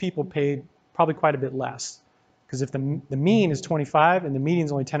 Most people paid probably quite a bit less. Because if the mean is 25 and the median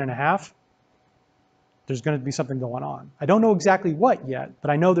is only 10.5, there's going to be something going on. I don't know exactly what yet,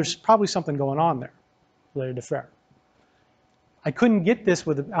 but I know there's probably something going on there related to fare. I couldn't get this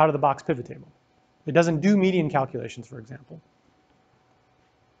with an out-of-the-box pivot table. It doesn't do median calculations, for example.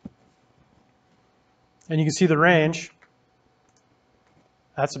 And you can see the range.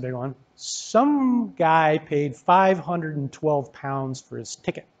 That's a big one. Some guy paid 512 pounds for his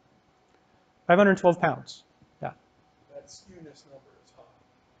ticket. 512 pounds. Yeah. That skewness number is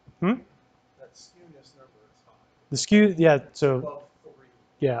high. Hmm? That skewness number is high. The skew, yeah, so, Above 3.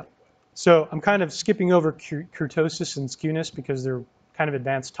 yeah. So I'm kind of skipping over kurtosis and skewness because they're kind of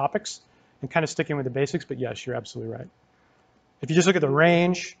advanced topics and kind of sticking with the basics, but yes, you're absolutely right. If you just look at the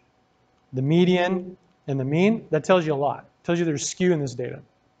range, the median, and the mean, that tells you a lot. It tells you there's skew in this data.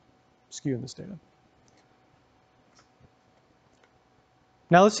 Skew in this data.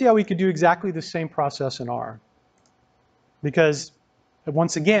 Now let's see how we could do exactly the same process in R. Because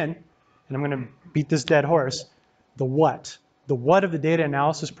once again, and I'm going to beat this dead horse, the what of the data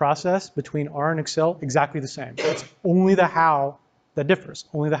analysis process between R and Excel, exactly the same. It's only the how that differs,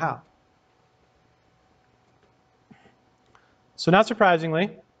 only the how. So not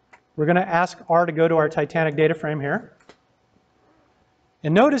surprisingly, we're going to ask R to go to our Titanic data frame here.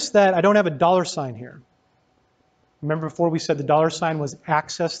 And notice that I don't have a $ here. Remember before we said the $ was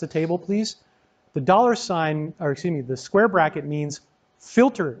access the table, please? The $, or excuse me, the square bracket means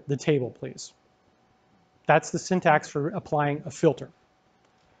filter the table, please. That's the syntax for applying a filter.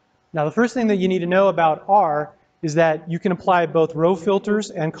 Now the first thing that you need to know about R is that you can apply both row filters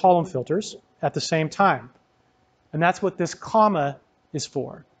and column filters at the same time. And that's what this comma is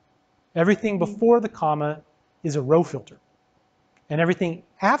for. Everything before the comma is a row filter. And everything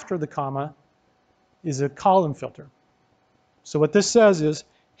after the comma is a column filter. So what this says is,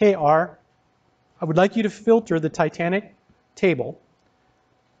 hey R, I would like you to filter the Titanic table.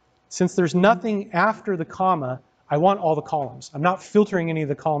 Since there's nothing after the comma, I want all the columns. I'm not filtering any of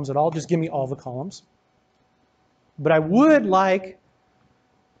the columns at all, just give me all the columns. But I would like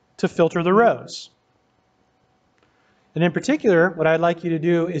to filter the rows. And in particular, what I'd like you to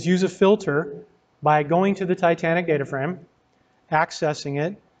do is use a filter by going to the Titanic data frame, accessing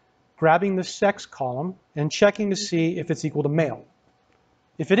it, grabbing the sex column, and checking to see if it's equal to male.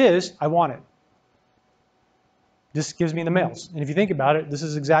 If it is, I want it. This gives me the males. And if you think about it, this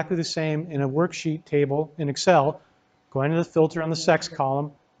is exactly the same in a worksheet table in Excel, going to the filter on the sex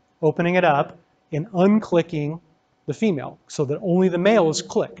column, opening it up, and unclicking the female so that only the male is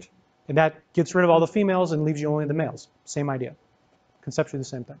clicked. And that gets rid of all the females and leaves you only the males. Same idea. Conceptually the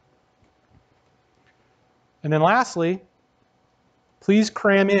same thing. And then lastly, please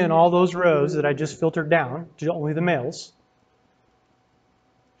cram in all those rows that I just filtered down to only the males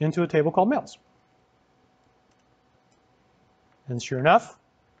into a table called males. And sure enough,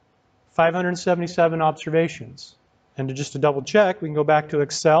 577 observations. And just to double check, we can go back to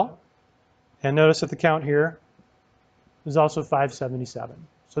Excel and notice that the count here is also 577.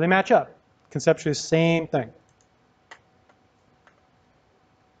 So they match up. Conceptually the same thing.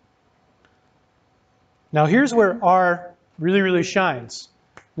 Now here's where R really shines.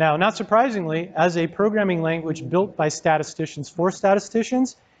 Now, not surprisingly, as a programming language built by statisticians for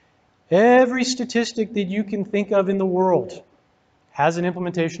statisticians, every statistic that you can think of in the world has an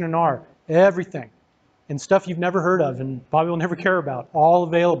implementation in R. Everything. And stuff you've never heard of and probably will never care about. All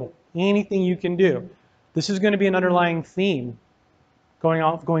available. Anything you can do. This is going to be an underlying theme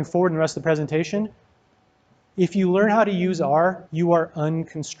going forward in the rest of the presentation. If you learn how to use R, you are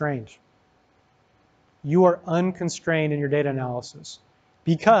unconstrained. You are unconstrained in your data analysis.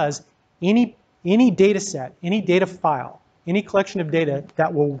 Because any data set, any data file, any collection of data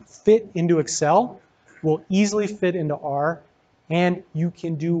that will fit into Excel will easily fit into R, and you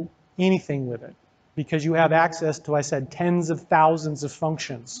can do anything with it because you have access to, I said, tens of thousands of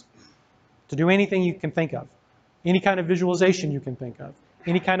functions to do anything you can think of, any kind of visualization you can think of,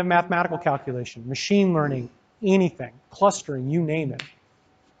 any kind of mathematical calculation, machine learning, anything, clustering, you name it.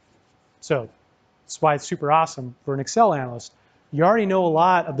 So that's why it's super awesome for an Excel analyst. You already know a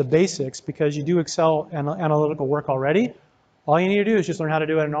lot of the basics because you do Excel analytical work already. All you need to do is just learn how to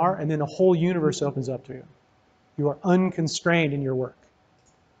do it in R, and then the whole universe opens up to you. You are unconstrained in your work.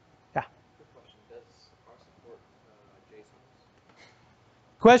 Yeah? Good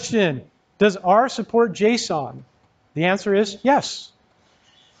question. Question, does R support JSON? The answer is yes.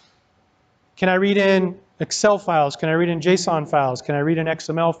 Can I read in Excel files? Can I read in JSON files? Can I read in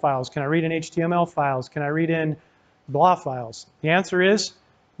XML files? Can I read in HTML files? Can I read in blah files? The answer is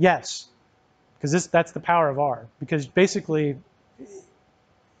yes, because that's the power of R. Because basically,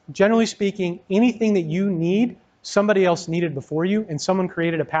 generally speaking, anything that you need, somebody else needed before you, and someone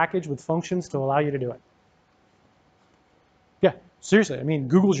created a package with functions to allow you to do it. Yeah, seriously. I mean,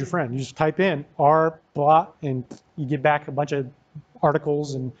 Google's your friend. You just type in R blah, and you get back a bunch of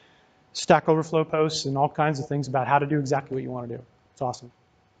articles and Stack Overflow posts and all kinds of things about how to do exactly what you want to do. It's awesome.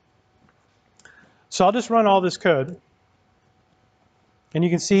 So I'll just run all this code. And you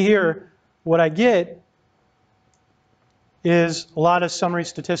can see here, what I get is a lot of summary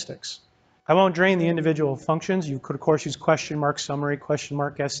statistics. I won't drain the individual functions. You could, of course, use question mark summary, question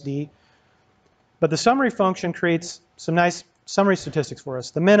mark SD. But the summary function creates some nice summary statistics for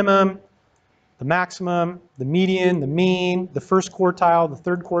us. The minimum, the maximum, the median, the mean, the first quartile, the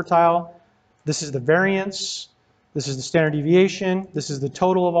third quartile. This is the variance. This is the standard deviation. This is the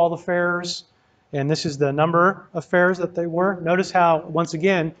total of all the fares. And this is the number of fares that they were. Notice how, once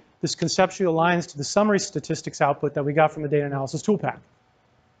again, this conceptually aligns to the summary statistics output that we got from the data analysis tool pack.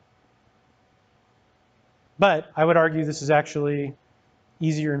 But I would argue this is actually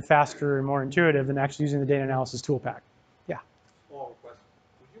easier and faster and more intuitive than actually using the data analysis tool pack. Yeah? Small request.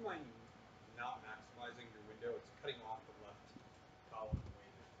 Would you mind not maximizing your window? It's cutting off the left column the way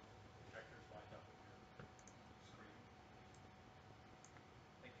the vectors lined up on your screen.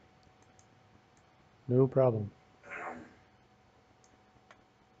 Thank you. No problem.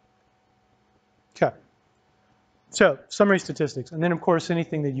 Okay. So, summary statistics. And then, of course,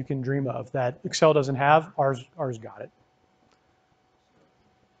 anything that you can dream of that Excel doesn't have, ours got it.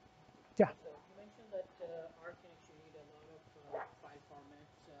 Yeah. So you mentioned that R can actually read a lot of file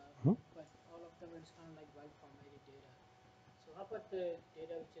formats, but all of them is kind of like well-formatted data. So how about the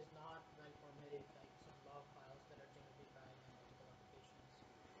data which is not well-formatted, like some log files that are generated by multiple applications?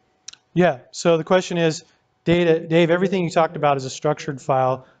 Yeah, so the question is, Dave, everything you talked about is a structured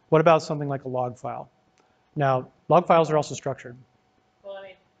file. What about something like a log file? Now, log files are also structured. Well, I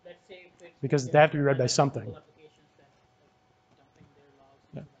mean, let's say if it's because they have to be read by something. applications that like dumping their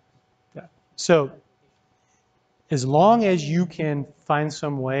logs. Yeah. So as long as you can find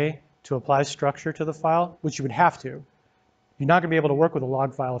some way to apply structure to the file, which you would have to, you're not going to be able to work with a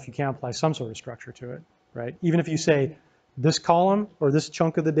log file if you can't apply some sort of structure to it. right? Even if you say this column or this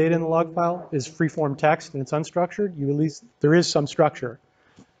chunk of the data in the log file is free-form text and it's unstructured, you at least, there is some structure.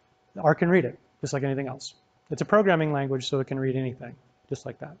 R can read it, just like anything else. It's a programming language, so it can read anything, just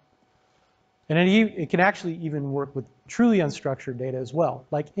like that. And it can actually even work with truly unstructured data as well,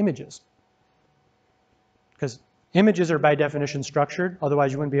 like images. Because images are by definition structured,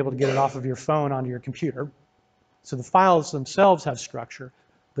 otherwise you wouldn't be able to get it off of your phone onto your computer. So the files themselves have structure.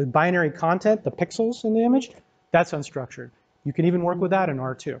 The binary content, the pixels in the image, that's unstructured. You can even work with that in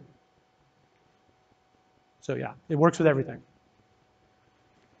R too. So yeah, it works with everything.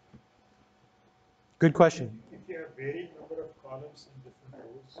 Good question. If you have varying number of columns in different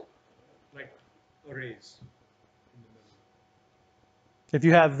rows, like arrays in the middle. If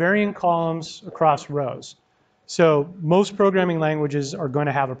you have varying columns across rows. So most programming languages are going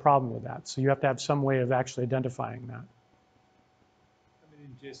to have a problem with that. So you have to have some way of actually identifying that. I mean,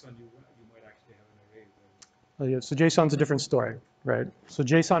 in JSON, you might actually have an array. Oh, yeah, so JSON's a different story, right? So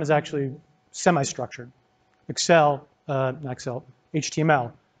JSON is actually semi-structured.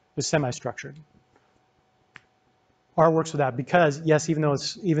 HTML is semi-structured. R works with that because, yes, even though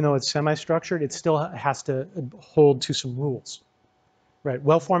it's semi-structured, it still has to hold to some rules, right?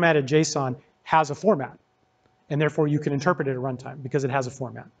 Well-formatted JSON has a format, and therefore you can interpret it at runtime because it has a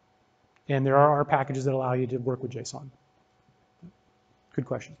format. And there are R packages that allow you to work with JSON. Good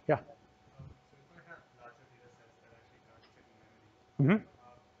question. Yeah. So if I have larger data sets that actually can't fit in memory, Mm-hmm. can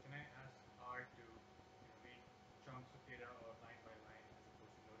I ask R to read chunks of data or line by line as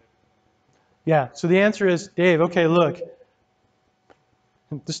opposed to load everything? Yeah, so the answer is, Dave, okay, look,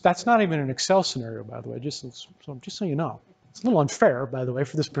 that's not even an Excel scenario, by the way, just so you know. It's a little unfair, by the way,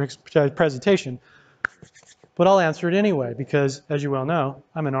 for this presentation, but I'll answer it anyway, because as you well know,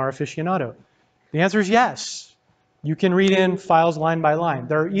 I'm an R aficionado. The answer is yes. You can read in files line by line.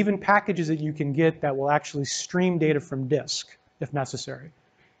 There are even packages that you can get that will actually stream data from disk, if necessary.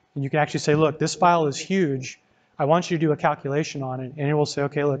 And you can actually say, look, this file is huge. I want you to do a calculation on it. And it will say,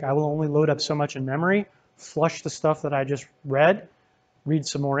 okay, look, I will only load up so much in memory, flush the stuff that I just read, read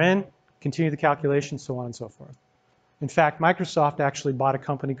some more in, continue the calculation, so on and so forth. In fact, Microsoft actually bought a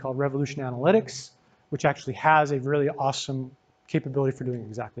company called Revolution Analytics, which actually has a really awesome capability for doing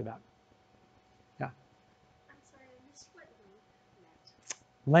exactly that. Yeah. I'm sorry, I missed what length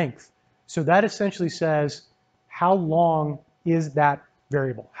meant. Length. So that essentially says how long is that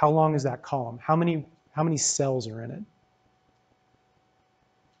variable? How long is that column? How many cells are in it?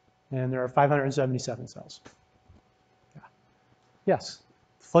 And there are 577 cells. Yeah. Yes.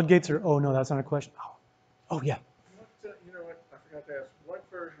 Floodgates are, oh no, that's not a question. Oh yeah. You know what? I forgot to ask. What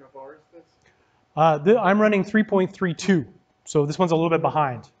version of R is this? I'm running 3.32, so this one's a little bit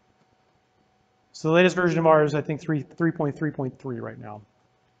behind. So the latest version of R is, I think, 3.3.3 right now.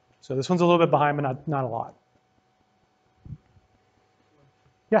 So this one's a little bit behind, but not a lot.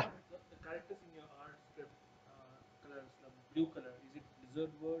 Yeah. The characters in your R script colors, the blue color, is it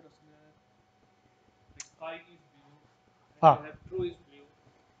lizard word or something like that? Like sky is blue, and you have true is blue.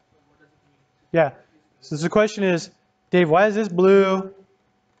 So what does it mean? Yeah. So the question is, Dave, why is this blue?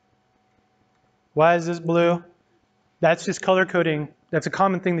 Why is this blue? That's just color coding. That's a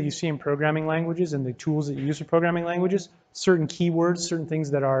common thing that you see in programming languages and the tools that you use for programming languages. Certain keywords, certain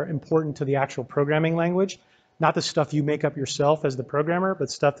things that are important to the actual programming language, not the stuff you make up yourself as the programmer, but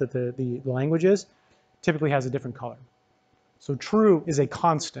stuff that the language is, typically has a different color. So true is a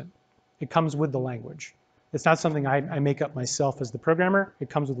constant. It comes with the language. It's not something I make up myself as the programmer. It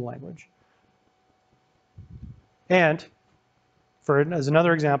comes with the language. And as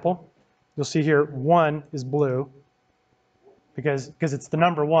another example, you'll see here 1 is blue because it's the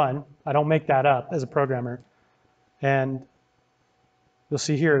number 1. I don't make that up as a programmer. And you'll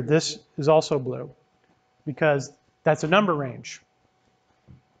see here this is also blue because that's a number range.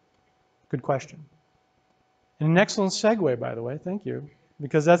 Good question. And an excellent segue, by the way. Thank you.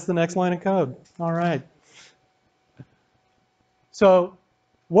 Because that's the next line of code. All right. So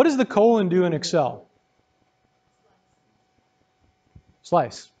what does the colon do in Excel?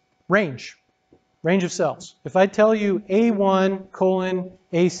 Slice. Range. Range of cells. If I tell you A1 colon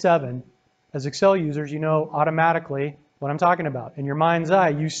A7, as Excel users, you know automatically what I'm talking about. In your mind's eye,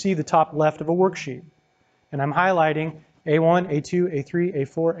 you see the top left of a worksheet. And I'm highlighting A1, A2, A3,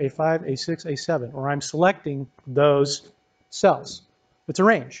 A4, A5, A6, A7, or I'm selecting those cells. It's a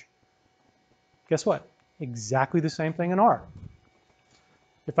range. Guess what? Exactly the same thing in R.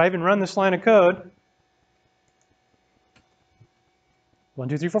 If I even run this line of code, 1,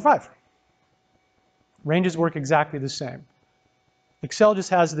 2, 3, 4, 5. Ranges work exactly the same. Excel just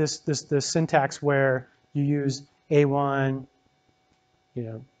has this syntax where you use A1,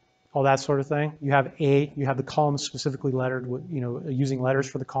 all that sort of thing. You have the columns specifically lettered, using letters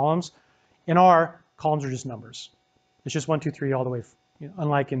for the columns. In R, columns are just numbers. It's just 1, 2, 3 all the way,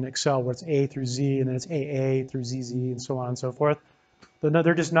 unlike in Excel where it's A through Z and then it's AA through ZZ and so on and so forth.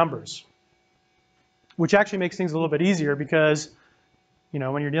 They're just numbers, which actually makes things a little bit easier because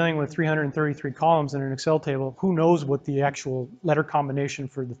when you're dealing with 333 columns in an Excel table, who knows what the actual letter combination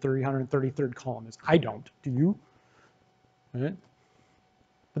for the 333rd column is? I don't. Do you? Right?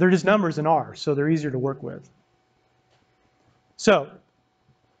 But they're just numbers in R, so they're easier to work with. So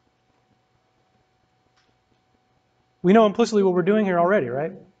we know implicitly what we're doing here already,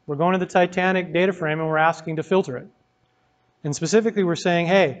 right? We're going to the Titanic data frame and we're asking to filter it. And specifically, we're saying,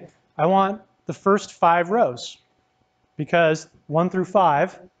 hey, I want the first 5 rows because 1 through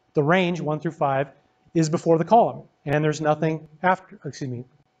 5, the range 1 through 5 is before the column. And there's nothing after,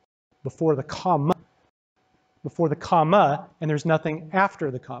 before the comma, and there's nothing after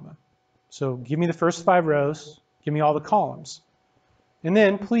the comma. So give me the first 5 rows, give me all the columns. And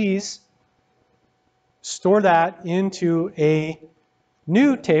then please store that into a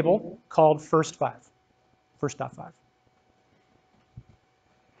new table called first.5.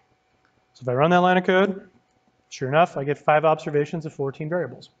 So if I run that line of code, sure enough, I get 5 observations of 14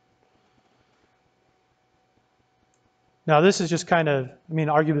 variables. Now this is just kind of,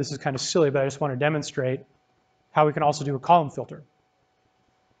 arguably this is kind of silly, but I just want to demonstrate how we can also do a column filter.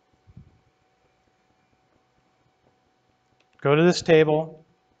 Go to this table,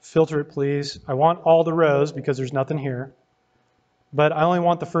 filter it please. I want all the rows because there's nothing here, but I only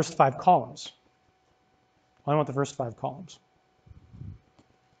want the first 5 columns. I want the first 5 columns.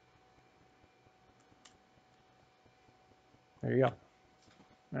 There you go.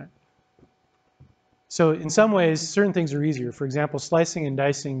 Right. So in some ways, certain things are easier. For example, slicing and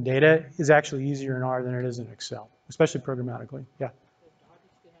dicing data is actually easier in R than it is in Excel, especially programmatically. Yeah.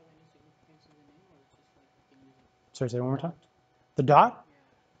 Sorry, say it one more time. The dot?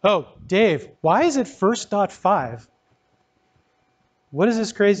 Oh, Dave, why is it first.5? What is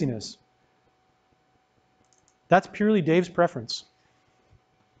this craziness? That's purely Dave's preference.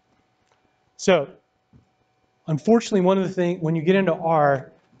 So, unfortunately, one of the things, when you get into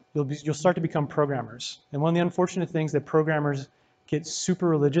R, you'll start to become programmers. And one of the unfortunate things that programmers get super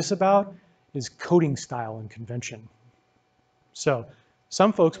religious about is coding style and convention. So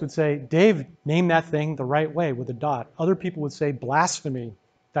some folks would say, Dave, name that thing the right way with a dot. Other people would say, blasphemy,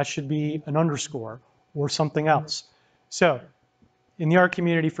 that should be an underscore or something else. So in the R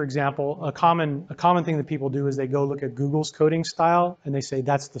community, for example, a common thing that people do is they go look at Google's coding style and they say,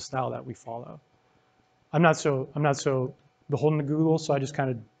 that's the style that we follow. I'm not so beholden to Google, so I just kind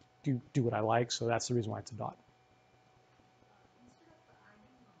of do what I like, so that's the reason why it's a dot. Instead of adding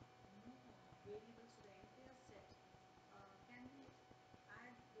variables to the entire set, can we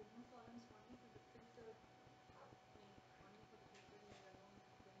add the new columns only to the filtered, only for the filtered layer along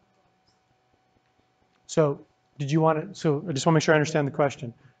with the new columns? So I just want to make sure I understand the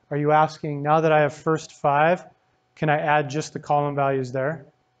question. Are you asking, now that I have first 5, can I add just the column values there?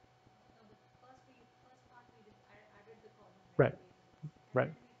 No, the first part we did, I added the column. Right.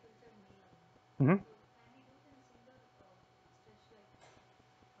 Right. Mm-hmm. So can we do it in a similar steps like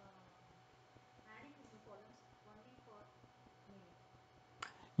adding the new columns only for male?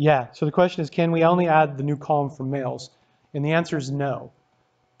 Yeah, so the question is, can we only add the new column for males? And the answer is no.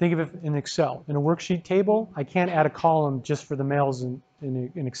 Think of it in Excel. In a worksheet table, I can't add a column just for the males in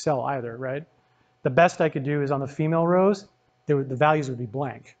Excel either, right? The best I could do is on the female rows, the values would be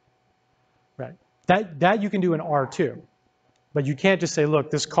blank, right? That you can do in R too. But you can't just say, look,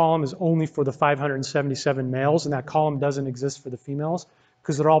 this column is only for the 577 males, and that column doesn't exist for the females,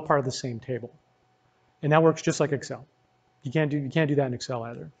 because they're all part of the same table. And that works just like Excel. You can't do that in Excel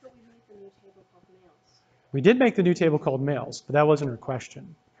either. But we made the new table called males. We did make the new table called males, but that wasn't her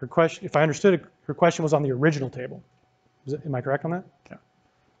question. Her question, if I understood it, her question was on the original table. Am I correct on that? Yeah.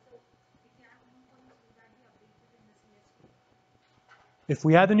 So if you add new columns, will that be updated in the CSV? If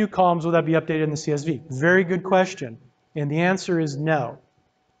we add the new columns, will that be updated in the CSV? Very good question. And the answer is no.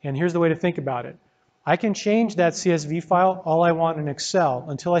 And here's the way to think about it. I can change that CSV file all I want in Excel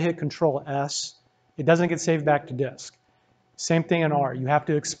until I hit Control S. It doesn't get saved back to disk. Same thing in R. You have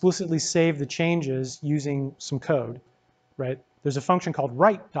to explicitly save the changes using some code, right? There's a function called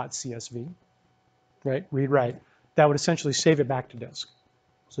write.csv, right? Read write. That would essentially save it back to disk.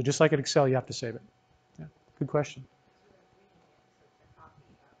 So just like in Excel, you have to save it. Yeah. Good question.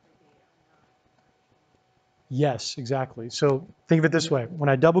 Yes, exactly. So think of it this way. When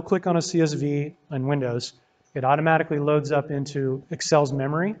I double click on a CSV on Windows, it automatically loads up into Excel's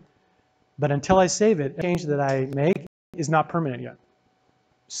memory. But until I save it, the change that I make is not permanent yet.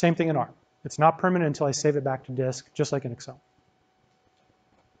 Same thing in R. It's not permanent until I save it back to disk, just like in Excel.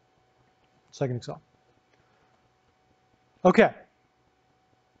 Just like in Excel. Okay.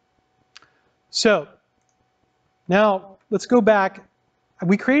 So now let's go back.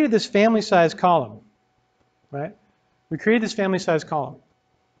 We created this family size column, right? We created this family size column.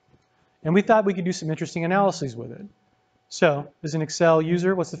 And we thought we could do some interesting analyses with it. So as an Excel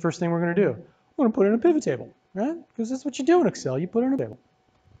user, what's the first thing we're going to do? We're going to put it in a pivot table, right? Because that's what you do in Excel. You put it in a table.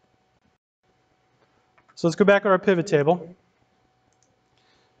 So let's go back to our pivot table.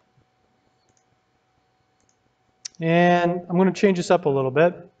 And I'm going to change this up a little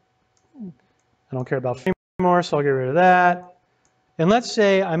bit. I don't care about anymore, so I'll get rid of that. And let's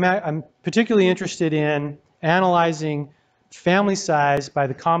say I'm particularly interested in analyzing family size by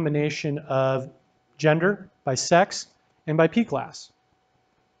the combination of gender, by sex, and by P-class.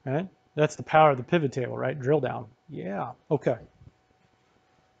 Right? That's the power of the pivot table, right? Drill down. Yeah, okay.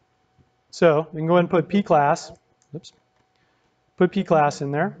 So we can go ahead and put P-class. Oops. Put P-class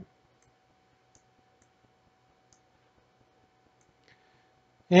in there.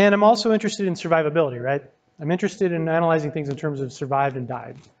 And I'm also interested in survivability, right? I'm interested in analyzing things in terms of survived and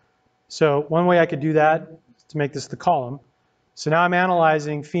died. So one way I could do that is to make this the column. So now I'm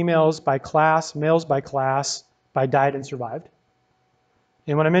analyzing females by class, males by class, by died and survived.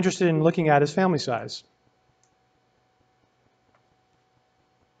 And what I'm interested in looking at is family size.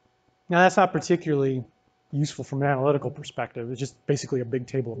 Now that's not particularly useful from an analytical perspective. It's just basically a big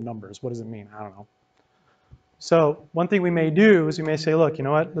table of numbers. What does it mean? I don't know. So one thing we may do is we may say, look, you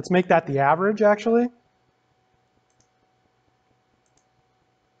know what? Let's make that the average, actually.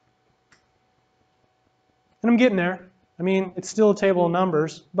 And I'm getting there. I mean, it's still a table of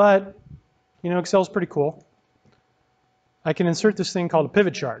numbers, but, you know, Excel's pretty cool. I can insert this thing called a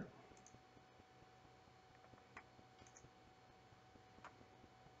pivot chart.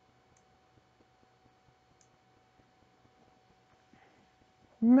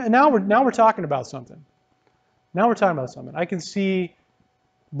 Now we're talking about something. Now we're talking about something. I can see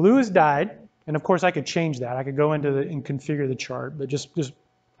blue has died, and of course I could change that. I could go into and configure the chart, but just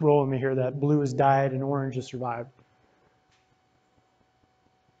roll with me here that blue has died and orange has survived.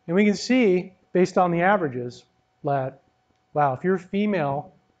 And we can see, based on the averages, that, wow, if you're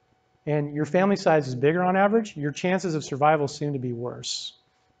female and your family size is bigger on average, your chances of survival seem to be worse.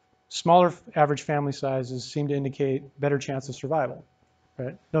 Smaller average family sizes seem to indicate better chance of survival.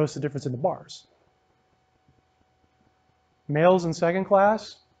 Right? Notice the difference in the bars. Males in second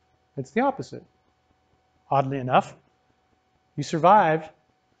class, it's the opposite. Oddly enough, you survived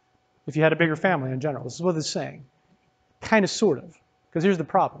if you had a bigger family in general. This is what it's saying. Kind of, sort of. Because here's the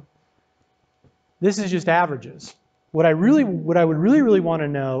problem. This is just averages. What I would really want to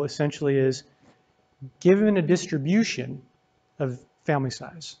know, essentially, is given a distribution of family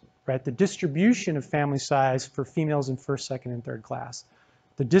size, right? The distribution of family size for females in first, second, and third class.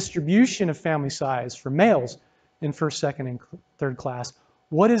 The distribution of family size for males in first, second, and third class.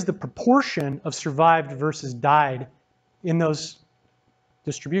 What is the proportion of survived versus died in those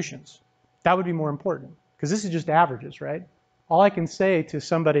distributions? That would be more important, because this is just averages, right? All I can say to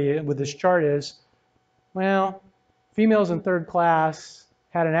somebody with this chart is, well, females in third class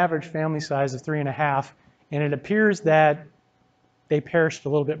had an average family size of 3.5, and it appears that they perished a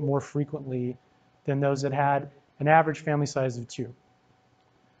little bit more frequently than those that had an average family size of 2.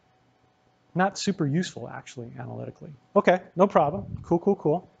 Not super useful, actually, analytically. Okay, no problem. Cool, cool,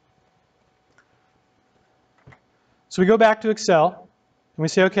 cool. So we go back to Excel, and we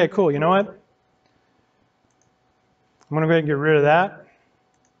say, okay, cool, you know what? I'm going to go ahead and get rid of that.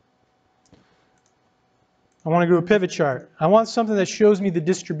 I want to do a pivot chart. I want something that shows me the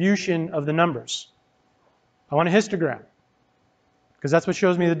distribution of the numbers. I want a histogram, because that's what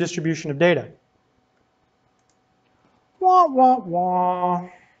shows me the distribution of data. Wah, wah, wah.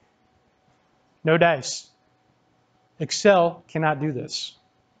 No dice. Excel cannot do this.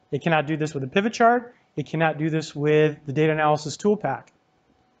 It cannot do this with a pivot chart. It cannot do this with the data analysis tool pack.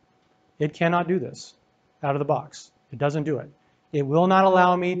 It cannot do this out of the box. It doesn't do it. It will not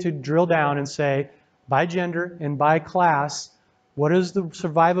allow me to drill down and say, by gender and by class, what is the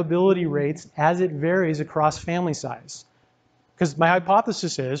survivability rates as it varies across family size? Because my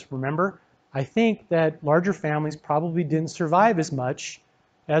hypothesis is, remember, I think that larger families probably didn't survive as much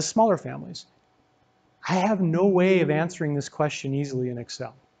as smaller families. I have no way of answering this question easily in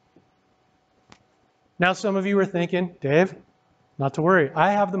Excel. Now some of you are thinking, Dave, not to worry,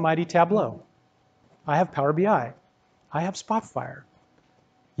 I have the mighty Tableau. I have Power BI. I have Spotfire.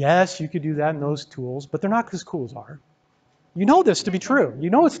 Yes, you could do that in those tools, but they're not as cool as R. You know this to be true.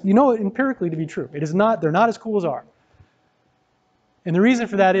 You know it empirically to be true. It is not, they're not as cool as R. And the reason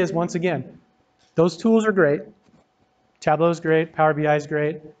for that is, once again, those tools are great. Tableau is great, Power BI is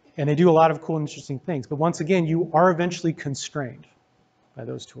great, and they do a lot of cool and interesting things. But once again, you are eventually constrained by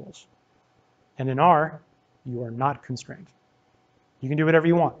those tools. And in R, you are not constrained. You can do whatever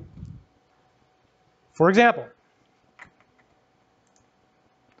you want. For example,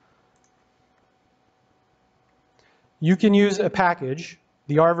 you can use a package,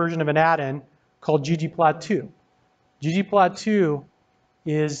 the R version of an add-in, called ggplot2. ggplot2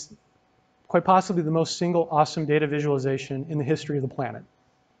 is quite possibly the most single awesome data visualization in the history of the planet.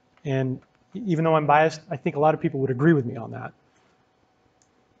 And even though I'm biased, I think a lot of people would agree with me on that.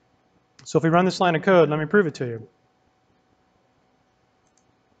 So if we run this line of code, let me prove it to you.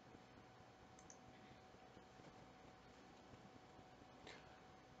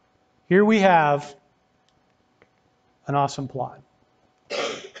 Here we have an awesome plot.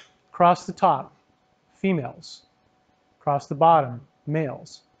 Across the top, females. Across the bottom,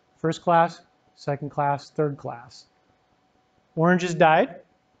 males. First class, second class, third class. Orange has died.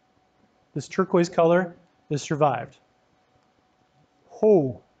 This turquoise color has survived.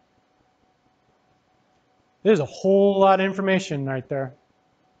 Oh. There's a whole lot of information right there.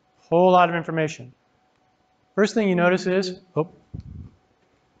 Whole lot of information. First thing you notice is, oh,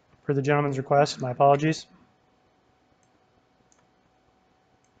 per the gentleman's request, my apologies.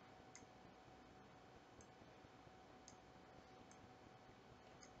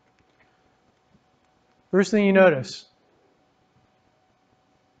 First thing you notice,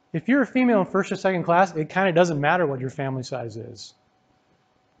 if you're a female in first or second class, it kind of doesn't matter what your family size is.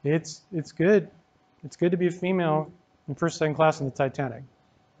 It's good. It's good to be a female in first or second class in the Titanic.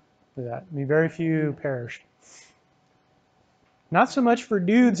 For that. I mean, very few perished. Not so much for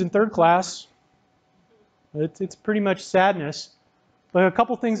dudes in third class. It's pretty much sadness. But a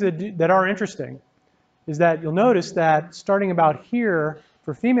couple things that are interesting is that you'll notice that starting about here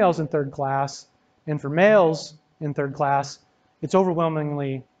for females in third class and for males in third class, it's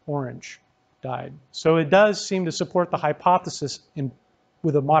overwhelmingly orange dyed. So it does seem to support the hypothesis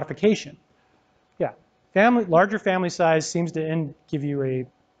with a modification. Yeah, larger family size seems to give you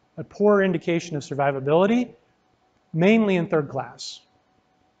a poor indication of survivability, mainly in third class.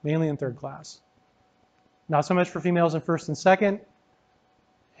 Mainly in third class. Not so much for females in first and second,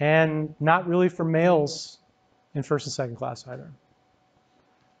 and not really for males in first and second class either.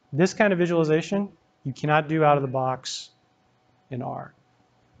 This kind of visualization you cannot do out of the box in R.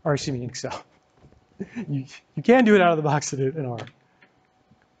 Or excuse me, in Excel. You can do it out of the box in R.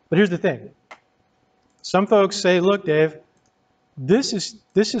 But here's the thing. Some folks say, look, Dave, this is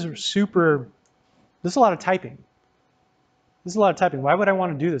a lot of typing. This is a lot of typing. Why would I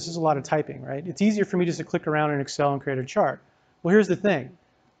want to do this? This is a lot of typing, right? It's easier for me just to click around in Excel and create a chart. Well, here's the thing.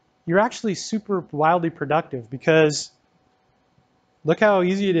 You're actually super wildly productive because look how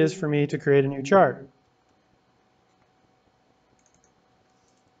easy it is for me to create a new chart.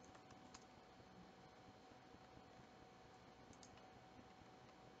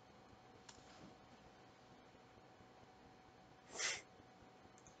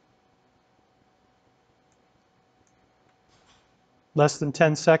 Less than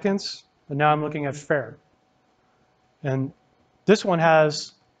 10 seconds, and now I'm looking at fair. And this one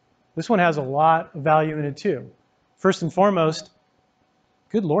has a lot of value in it too. First and foremost,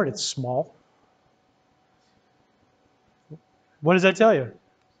 good Lord, it's small. What does that tell you?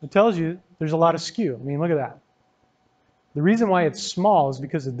 It tells you there's a lot of skew. I mean, look at that. The reason why it's small is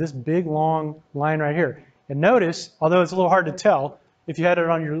because of this big, long line right here. And notice, although it's a little hard to tell, if you had it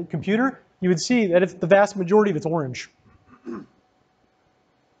on your computer, you would see that the vast majority of it's orange.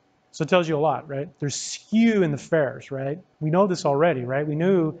 So it tells you a lot, right? There's skew in the fairs, right? We know this already, right? We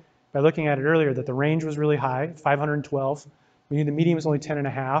knew by looking at it earlier that the range was really high, 512. We knew the median was only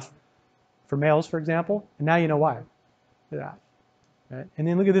 10.5 for males, for example. And now you know why. Look at that. Right? And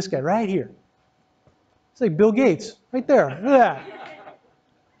then look at this guy right here. It's like Bill Gates, right there. Look at that.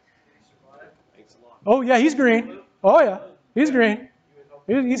 Oh, yeah, he's green. Oh, yeah, he's green.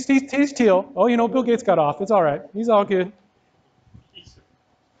 He's teal. Oh, you know, Bill Gates got off. It's all right. He's all good.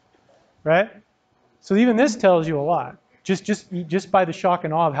 Right? So even this tells you a lot. Just by the shock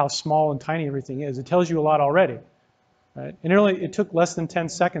and awe of how small and tiny everything is, it tells you a lot already. Right? And it took less than 10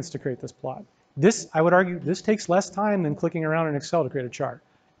 seconds to create this plot. This, I would argue, this takes less time than clicking around in Excel to create a chart.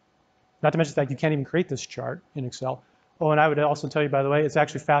 Not to mention the fact you can't even create this chart in Excel. Oh, and I would also tell you, by the way, it's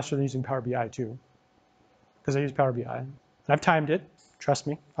actually faster than using Power BI too. Because I use Power BI. And I've timed it. Trust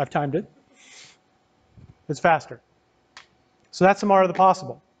me, I've timed it. It's faster. So that's some art of the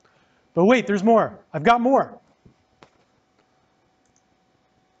possible. But wait, there's more. I've got more.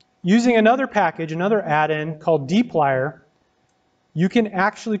 Using another package, another add-in called dplyr, you can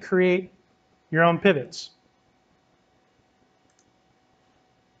actually create your own pivots.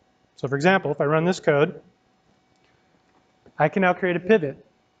 So for example, if I run this code, I can now create a pivot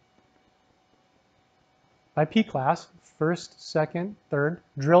by p-class, first, second, third,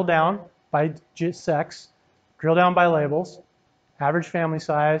 drill down by sex, drill down by labels, average family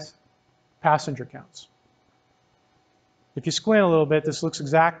size, passenger counts. If you squint a little bit, this looks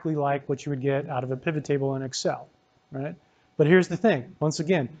exactly like what you would get out of a pivot table in Excel, right? But here's the thing. Once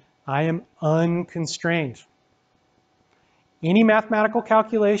again, I am unconstrained. Any mathematical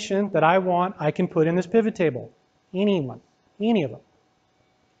calculation that I want, I can put in this pivot table. Any of them.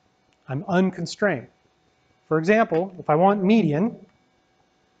 I'm unconstrained. For example, if I want median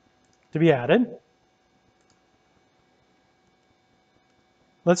to be added,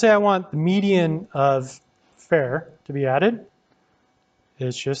 let's say I want the median of fair to be added.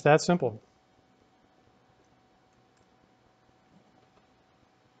 It's just that simple.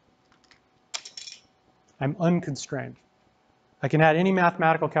 I'm unconstrained. I can add any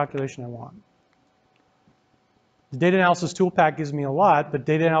mathematical calculation I want. The data analysis toolpack gives me a lot, but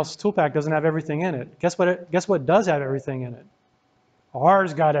data analysis toolpack doesn't have everything in it. Guess what does have everything in it?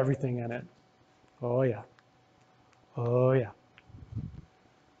 R's got everything in it. Oh yeah. Oh yeah.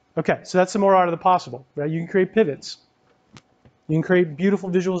 Okay, so that's some more art of the possible, right? You can create pivots. You can create beautiful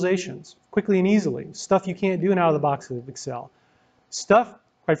visualizations quickly and easily. Stuff you can't do in out of the box of Excel. Stuff,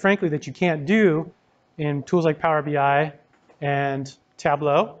 quite frankly, that you can't do in tools like Power BI and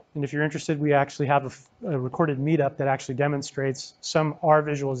Tableau. And if you're interested, we actually have a recorded meetup that actually demonstrates some R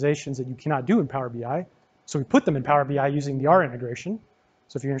visualizations that you cannot do in Power BI. So we put them in Power BI using the R integration.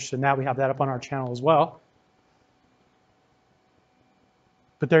 So if you're interested in that, we have that up on our channel as well.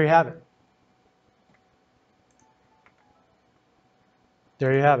 But there you have it.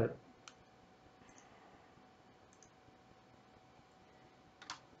 There you have it.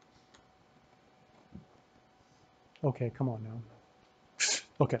 Okay, come on now.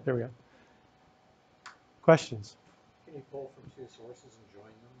 Okay, there we go. Questions? Can you pull from two sources and join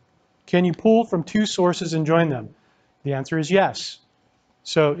them? Can you pull from two sources and join them? The answer is yes.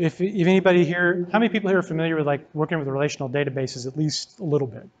 So if anybody here, how many people here are familiar with like working with relational databases at least a little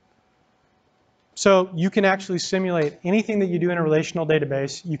bit? So you can actually simulate anything that you do in a relational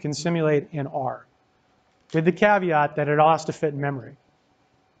database, you can simulate in R. With the caveat that it all has to fit in memory.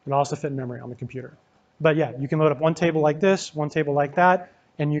 It all has to fit in memory on the computer. But yeah, you can load up one table like this, one table like that,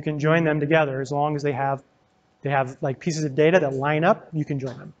 and you can join them together as long as they have like pieces of data that line up, you can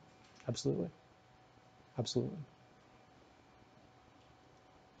join them. Absolutely. Absolutely.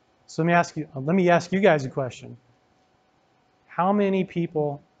 So let me ask you guys a question. How many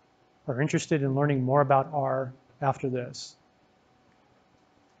people are interested in learning more about R after this?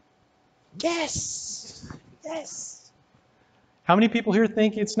 Yes. Yes. How many people here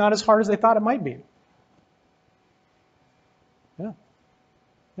think it's not as hard as they thought it might be? Yeah.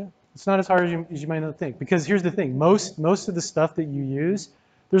 Yeah. It's not as hard as you might not think. Because here's the thing. Most of the stuff that you use,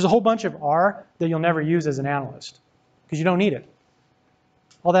 there's a whole bunch of R that you'll never use as an analyst. Because you don't need it.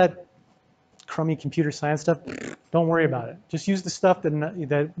 All that crummy computer science stuff, don't worry about it. Just use the stuff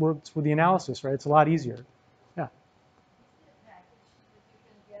that works with the analysis, right? It's a lot easier. Yeah.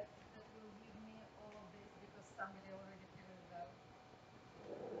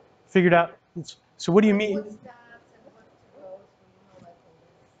 Figured out. So what do you mean?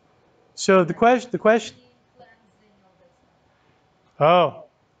 So the question. Oh,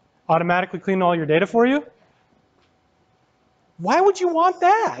 automatically clean all your data for you? Why would you want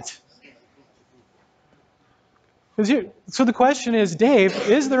that? So the question is, Dave,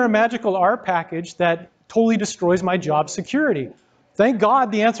 is there a magical R package that totally destroys my job security? Thank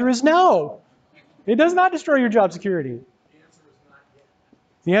God the answer is no. It does not destroy your job security. The answer is not yet.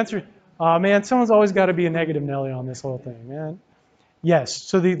 The answer, oh man, someone's always got to be a negative Nelly on this whole thing, man. Yes,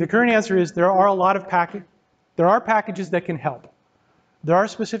 so the current answer is there are a lot of packages that can help. There are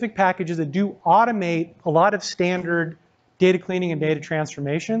specific packages that do automate a lot of standard data cleaning and data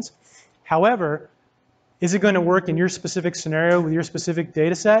transformations. However, is it going to work in your specific scenario with your specific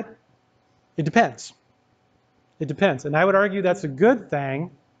data set? It depends. It depends. And I would argue that's a good thing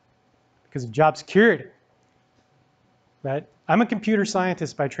because of job security. Right? I'm a computer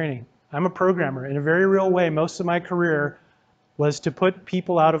scientist by training. I'm a programmer. In a very real way, most of my career was to put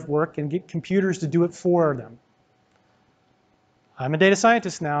people out of work and get computers to do it for them. I'm a data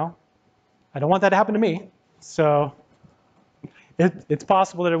scientist now. I don't want that to happen to me. So it's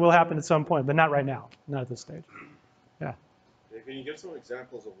possible that it will happen at some point, but not right now, not at this stage. Yeah. Can you give some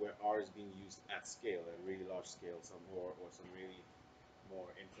examples of where R is being used at scale, at really large scale, some really more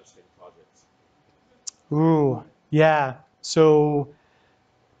interesting projects? Ooh, yeah. So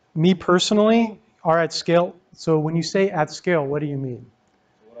me personally, R at scale. So when you say at scale, what do you mean?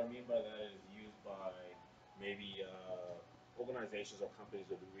 So what I mean by that is used by maybe organizations or companies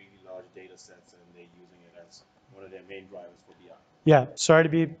with really large data sets, and they're using it as one of their main drivers for BI. Yeah, sorry to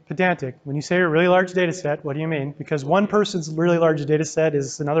be pedantic. When you say a really large data set, what do you mean? Because one person's really large data set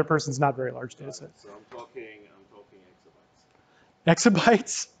is another person's not very large data set. So I'm talking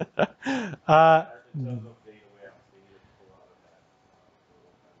exabytes. Exabytes? In terms of data warehouse, they need to pull out of that for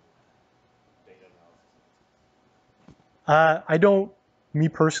all kinds of data analysis. I don't, me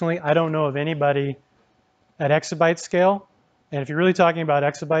personally, I don't know of anybody at exabyte scale. And if you're really talking about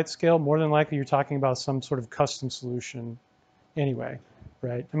exabyte scale, more than likely you're talking about some sort of custom solution anyway,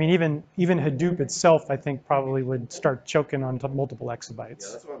 right? I mean, even Hadoop itself, I think, probably would start choking on multiple exabytes.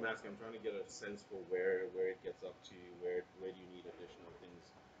 Yeah, that's what I'm asking. I'm trying to get a sense for where it gets up to, where do you need additional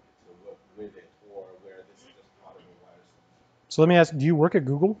things to work with it, or where this is just part of a wider solution. So let me ask, do you work at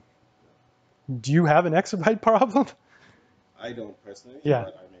Google? Do you have an exabyte problem? I don't personally, Yeah.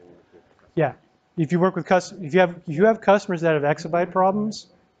 but I may work with customers. Yeah. If you work with if you have customers that have exabyte problems,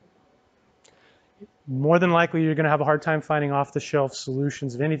 more than likely you're going to have a hard time finding off-the-shelf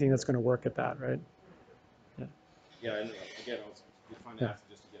solutions of anything that's going to work at that, right? Yeah, and again, I was trying to ask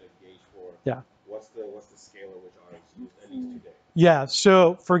just to get a gauge for what's the scale at which R is used, at least today. Yeah.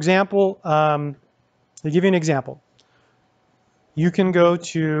 So, for example, to give you an example, you can go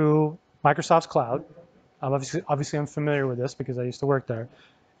to Microsoft's cloud. Obviously, I'm familiar with this because I used to work there.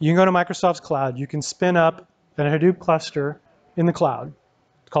 You can go to Microsoft's cloud. You can spin up a Hadoop cluster in the cloud.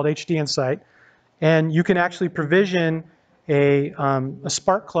 It's called HD Insight. And you can actually provision a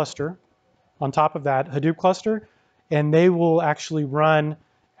Spark cluster on top of that Hadoop cluster, and they will actually run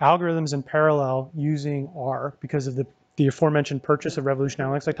algorithms in parallel using R because of the aforementioned purchase of Revolution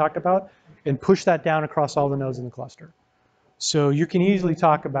Analytics I talked about, and push that down across all the nodes in the cluster. So you can easily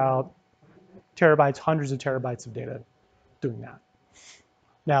talk about terabytes, hundreds of terabytes of data doing that.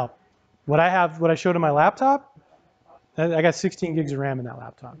 Now, what I showed on my laptop, I got 16 gigs of RAM in that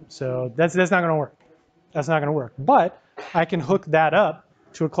laptop. So that's not going to work. That's not going to work. But I can hook that up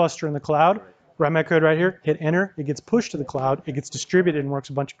to a cluster in the cloud, write my code right here, hit enter, it gets pushed to the cloud, it gets distributed and works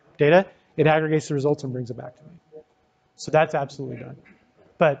a bunch of data, it aggregates the results and brings it back to me. So that's absolutely done.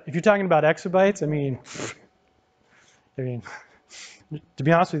 But if you're talking about exabytes, I mean, to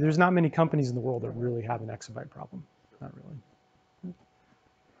be honest with you, there's not many companies in the world that really have an exabyte problem. Not really.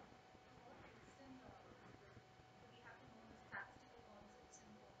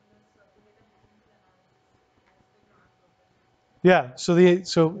 Yeah, so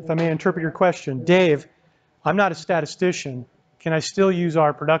if I may interpret your question, Dave, I'm not a statistician. Can I still use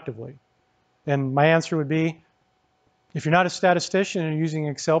R productively? And my answer would be, if you're not a statistician and you're using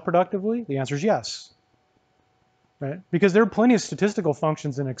Excel productively, the answer is yes. Right? Because there are plenty of statistical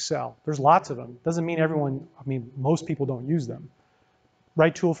functions in Excel. There's lots of them. Doesn't mean most people don't use them.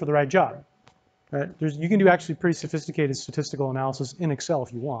 Right tool for the right job. Right? You can do actually pretty sophisticated statistical analysis in Excel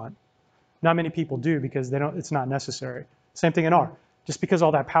if you want. Not many people do because it's not necessary. Same thing in R. Just because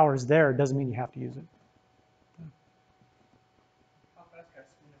all that power is there doesn't mean you have to use it. How fast can I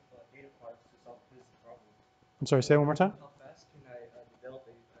spin up data products to solve business problems? I'm sorry, say it one more time. How fast can I develop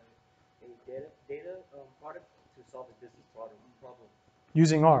a data product to solve a business problem?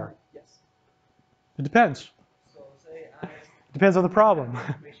 Using R? Yes. It depends. So say Depends on the problem.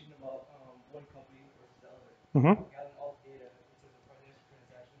 Information about one company versus the other. Mm-hmm. Gathering all the data in terms of financial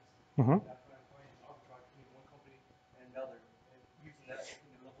transactions. Mm-hmm. And I'm trying to find arbitrage between one company and another, and using that in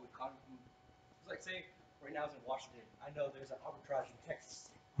the local economy. It's like say right now it's in Washington. I know there's an arbitrage in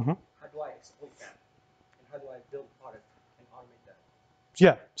Texas. Mm-hmm. How do I exploit that? And how do I build a product and automate that?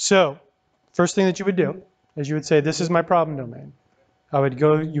 Yeah. So first thing that you would do is you would say, this is my problem domain.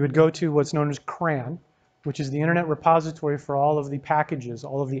 You would go to what's known as CRAN, which is the Internet Repository for all of the packages,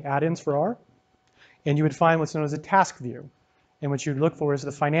 all of the add-ins for R. And you would find what's known as a task view. And what you'd look for is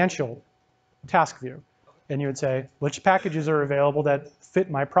the financial task view. And you would say, which packages are available that fit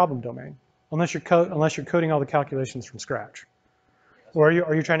my problem domain? Unless you're coding all the calculations from scratch. Or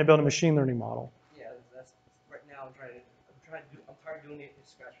are you trying to build a machine learning model? Yeah, that's right now. I'm tired of doing it in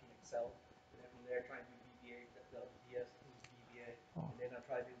scratch from Excel, and then from there trying to do VBA, the DS, VBA, and then I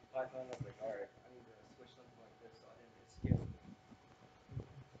try to do Python. I was like, all right, I need to switch something like this, so I didn't scale it.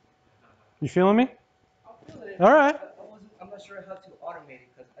 You feeling me? I'm feeling it. All right. I'm not sure how to automate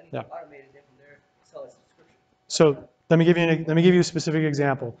it because I need to automate it. Then from there, sell a subscription. So let me give you a specific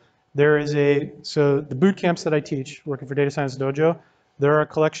example. So the boot camps that I teach, working for Data Science Dojo, there are a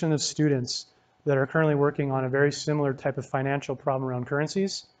collection of students that are currently working on a very similar type of financial problem around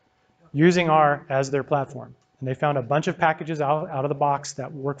currencies, using R as their platform. And they found a bunch of packages out of the box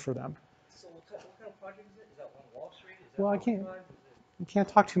that work for them. So what kind of project is it? Is that on Wall Street? Is that Well, Optimized? you can't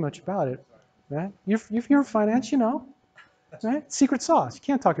talk too much about it, right? If you're in finance, you know, right? Secret sauce. You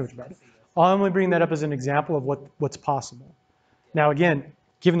can't talk too much about it. I'm only bringing that up as an example of what's possible. Now, again,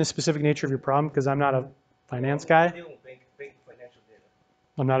 given the specific nature of your problem, because I'm not a finance guy,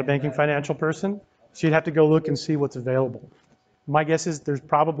 I'm not a banking financial person, so you'd have to go look and see what's available. My guess is there's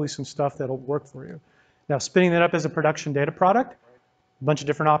probably some stuff that'll work for you. Now, spinning that up as a production data product, a bunch of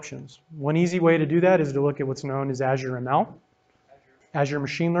different options. One easy way to do that is to look at what's known as Azure ML, Azure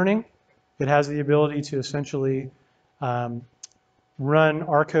Machine Learning. It has the ability to essentially run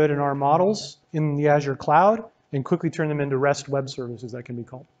our code and our models in the Azure cloud and quickly turn them into REST web services that can be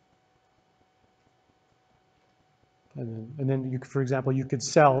called. And then you could, for example, you could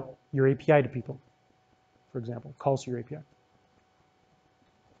sell your API to people, for example, calls to your API.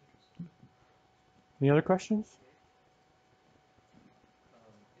 Any other questions?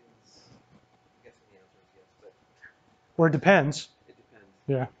 Or it depends. It depends.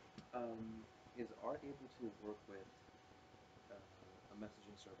 Yeah. Is R able to work with a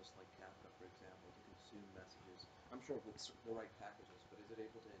messaging service like Kafka, for example, to consume messages? I'm sure with the right packages, but is it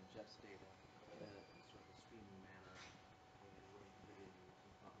able to ingest data in sort of a streaming manner and run video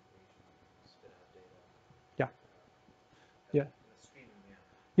and computation and spit out data? Yeah. Yeah.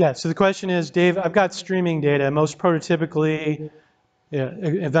 Yeah, so the question is, Dave, I've got streaming data, most prototypically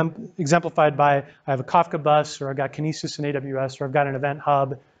exemplified by I have a Kafka bus, or I've got Kinesis in AWS, or I've got an event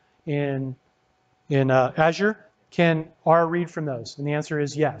hub in Azure. Can R read from those? And the answer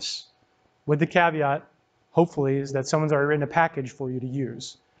is yes, with the caveat, hopefully, is that someone's already written a package for you to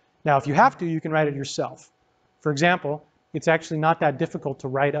use. Now, if you have to, you can write it yourself. For example, it's actually not that difficult to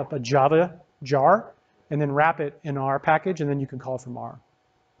write up a Java jar and then wrap it in R package, and then you can call from R,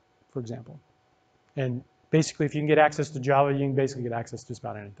 for example. And basically, if you can get access to Java, you can basically get access to just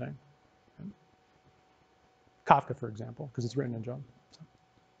about anything. Kafka, for example, because it's written in Java. So.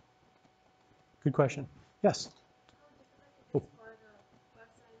 Good question. Yes? Oh.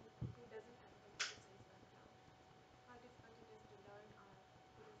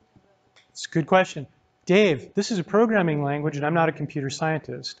 It's a good question. Dave, this is a programming language, and I'm not a computer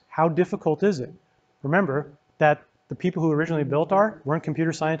scientist. How difficult is it? Remember that the people who originally built R weren't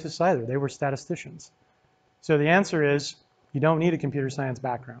computer scientists either. They were statisticians. So the answer is you don't need a computer science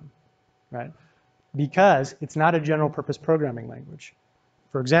background, right? Because it's not a general purpose programming language.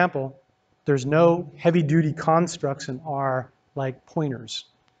 For example, there's no heavy duty constructs in R like pointers.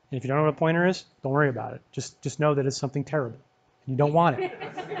 And if you don't know what a pointer is, don't worry about it. Just know that it's something terrible. You don't want it.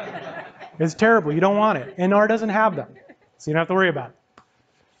 It's terrible. You don't want it. And R doesn't have them. So you don't have to worry about it.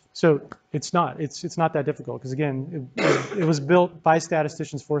 So it's not that difficult because, again, it was built by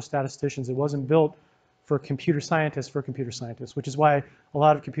statisticians for statisticians. It wasn't built for computer scientists, which is why a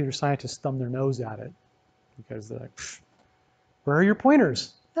lot of computer scientists thumb their nose at it because they're like, where are your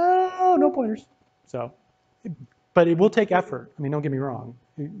pointers? No pointers. So, but it will take effort. I mean, don't get me wrong.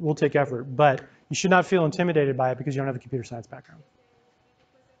 It will take effort, but you should not feel intimidated by it because you don't have a computer science background.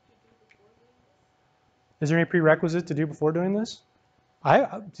 Is there any prerequisite to do before doing this?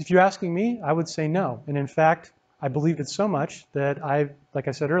 If you're asking me, I would say no. And in fact, I believe it so much that like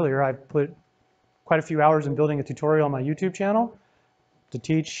I said earlier, I've put quite a few hours in building a tutorial on my YouTube channel to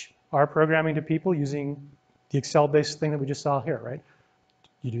teach R programming to people using the Excel-based thing that we just saw here, right?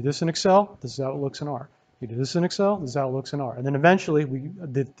 You do this in Excel, this is how it looks in R. You do this in Excel, this is how it looks in R. And then eventually,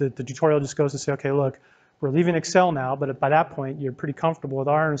 the tutorial just goes to say, okay, look, we're leaving Excel now, but by that point, you're pretty comfortable with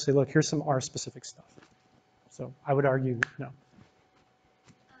R and say, look, here's some R-specific stuff. So I would argue no.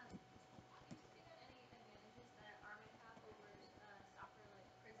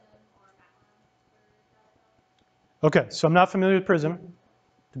 Okay, so I'm not familiar with Prism,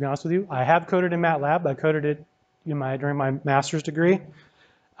 to be honest with you. I have coded in MATLAB. I coded it during my master's degree.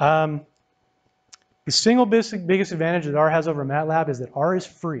 The single biggest advantage that R has over MATLAB is that R is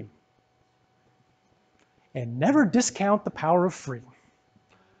free. And never discount the power of free.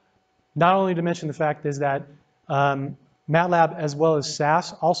 Not only to mention the fact is that MATLAB as well as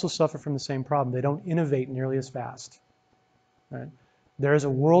SAS also suffer from the same problem. They don't innovate nearly as fast. Right? There is a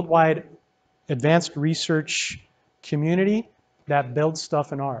worldwide advanced research community that builds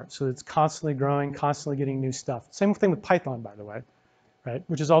stuff in R. So it's constantly growing, constantly getting new stuff. Same thing with Python, by the way, right?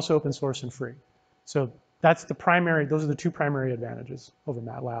 Which is also open source and free. So that's the primary, those are the two primary advantages over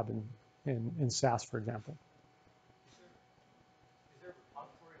MATLAB and in SAS, for example. Is there a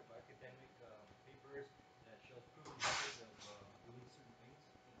repository of academic papers that shows proven methods of doing certain things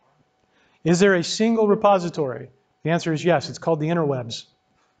in R? Is there a single repository? The answer is yes. It's called the interwebs.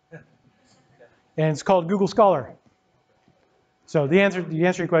 And it's called Google Scholar. So the answer to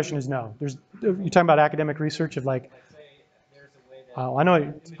your question is no. You're talking about academic research of like, say there's a way that oh, I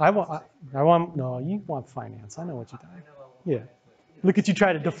know, no, you want finance. I know what you're talking about. Yeah. Look at you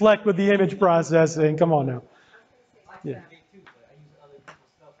try to deflect with the image processing. Come on now. Yeah. too, but I use other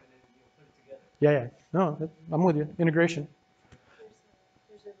people's stuff and then put it together. Yeah, yeah. No, I'm with you. Integration.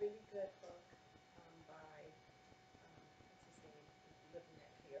 There's a really good book by what's his name? I'm looking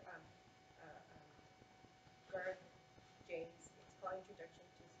at here. Garth James. It's called Introduction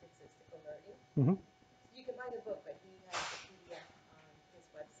to Statistical Learning. Mm-hmm. You can buy the book, but he has a PDF on his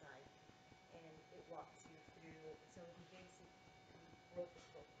website, and it walks you through. So he wrote this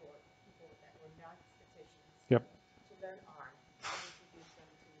book for people that were not statisticians. Yep. To learn R and introduce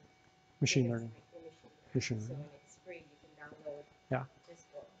them to Machine learning. Machine learning. So and it's free. You can download this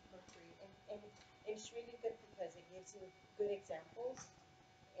book for free, and it's really good because it gives you good examples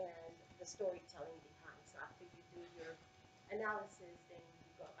and the storytelling behind. So after you do your analysis, then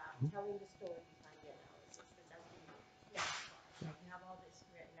you go about telling the story behind the analysis, because that's the next part. So you have all this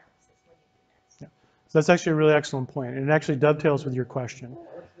analysis. What do you do next? Yeah. So that's actually a really excellent point, and it actually dovetails with your question.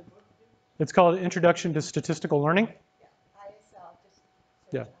 It's called Introduction to Statistical Learning. Yeah. ISL. Just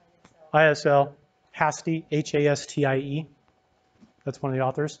search ISL. Hastie, Hastie. That's one of the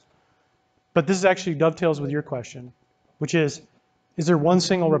authors. But this actually dovetails with your question, which is there one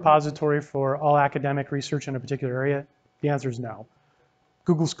single repository for all academic research in a particular area? The answer is no.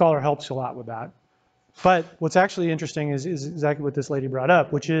 Google Scholar helps a lot with that. But what's actually interesting is exactly what this lady brought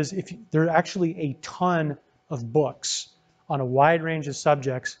up, which is there are actually a ton of books on a wide range of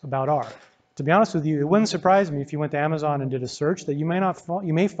subjects about R. To be honest with you, it wouldn't surprise me if you went to Amazon and did a search that you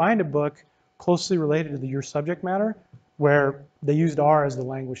may find a book closely related to your subject matter where they used R as the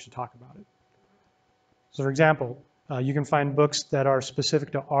language to talk about it. So for example, you can find books that are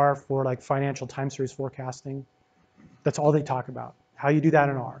specific to R for like financial time series forecasting. That's all they talk about, how you do that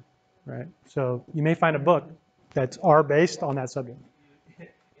in R, right? So you may find a book that's R based on that subject.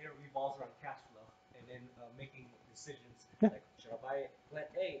 It revolves around cash flow and then making decisions like, should I buy plant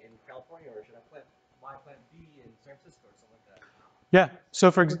A in California or should I buy plant B in San Francisco or something like that? Yeah.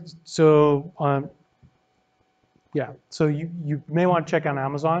 So you may want to check on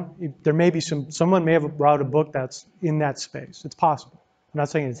Amazon. There may be someone may have brought a book that's in that space. It's possible. I'm not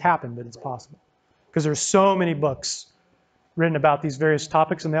saying it's happened, but it's possible. Because there's so many books written about these various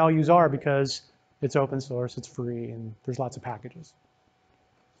topics, and they all use R because it's open source, it's free, and there's lots of packages.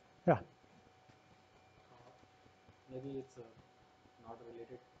 Yeah. Maybe it's not a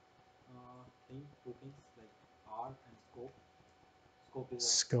related thing, two things like R and scope.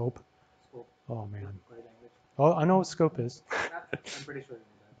 Scope. Oh man. Query language. Oh, I know what scope is. I'm pretty sure you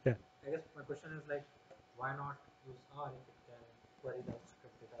know that. Yeah. I guess my question is like, why not use R if it can query the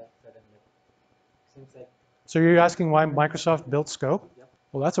script data set and like seems like. So you're asking why Microsoft built scope? Yep.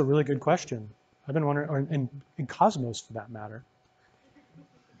 Well, that's a really good question. I've been wondering, or in Cosmos for that matter.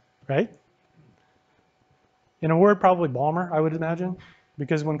 Right? In a word, probably Balmer, I would imagine,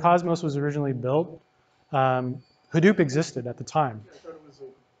 because when Cosmos was originally built, Hadoop existed at the time. I thought it was a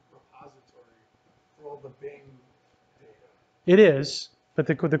repository for all the Bing data. It is, but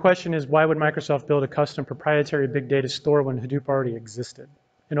the question is, why would Microsoft build a custom proprietary big data store when Hadoop already existed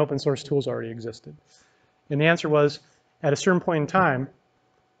and open source tools already existed? And the answer was, at a certain point in time,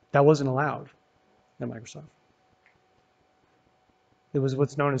 that wasn't allowed at Microsoft. It was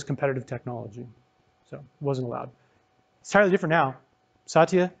what's known as competitive technology. So it wasn't allowed. It's entirely different now.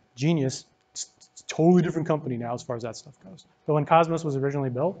 Satya, genius, it's a totally different company now as far as that stuff goes. But when Cosmos was originally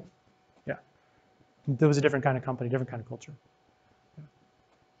built, yeah, there was a different kind of company, different kind of culture. Yeah.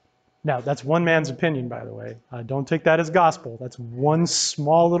 Now, that's one man's opinion, by the way. Don't take that as gospel. That's one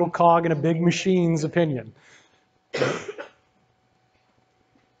small little cog in a big machine's opinion.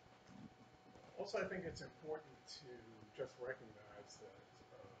 Also, I think it's important to just recognize that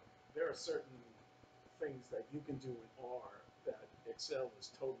there are certain things that you can do in R that Excel is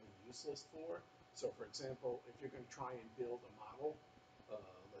totally useless for. So for example, if you're going to try and build a model,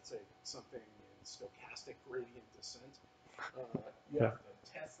 let's say something in stochastic gradient descent, you have to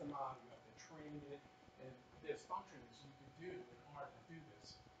test the model, you have to train it, and there's functions you can do in R to do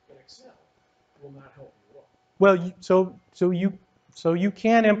this, but Excel will not help you at all. Well, so you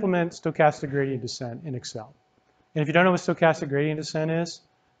can implement stochastic gradient descent in Excel. And if you don't know what stochastic gradient descent is,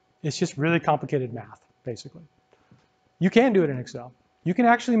 it's just really complicated math, basically. You can do it in Excel. You can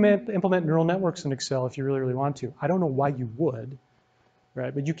actually implement neural networks in Excel if you really, really want to. I don't know why you would,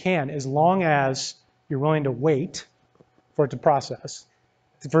 right? But you can, as long as you're willing to wait for it to process,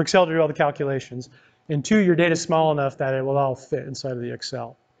 for Excel to do all the calculations. And two, your data's small enough that it will all fit inside of the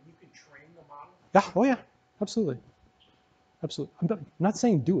Excel. And you can train the model Yeah, oh yeah, absolutely. Absolutely. I'm not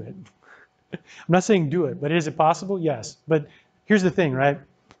saying do it. I'm not saying do it, but is it possible? Yes. But here's the thing, right?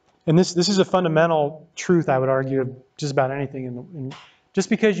 And this is a fundamental truth, I would argue, of just about anything. Just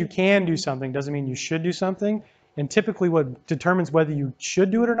because you can do something doesn't mean you should do something. And typically what determines whether you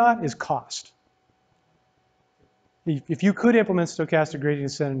should do it or not is cost. If you could implement stochastic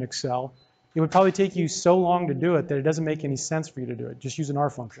gradient descent in Excel, it would probably take you so long to do it that it doesn't make any sense for you to do it. Just use an R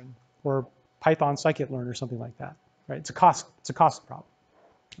function or Python scikit-learn or something like that. Right? It's a cost problem.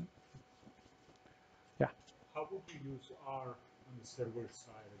 Yeah. How would you use R on the server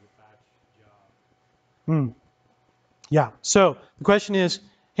side of the batch job? Yeah. So the question is,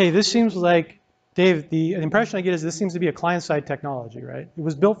 hey, this seems like, Dave, the impression I get is this seems to be a client-side technology, right? It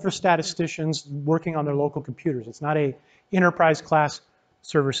was built for statisticians working on their local computers. It's not a enterprise-class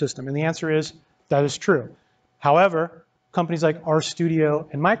server system. And the answer is, that is true. However, companies like RStudio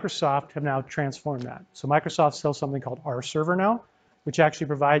and Microsoft have now transformed that. So Microsoft sells something called R Server now, which actually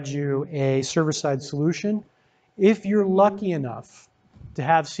provides you a server-side solution. If you're lucky enough to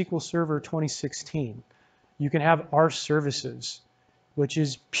have SQL Server 2016, you can have R services, which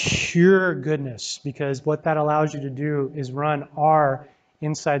is pure goodness, because what that allows you to do is run R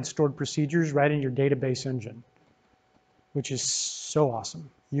inside stored procedures right in your database engine, which is so awesome.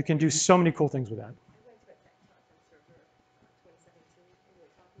 You can do so many cool things with that. I went to a tech talk on Server 2017, and they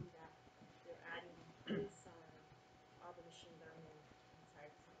were talking that they're adding all the machine learning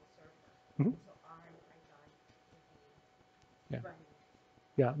inside SQL Server. So R and Python will be running.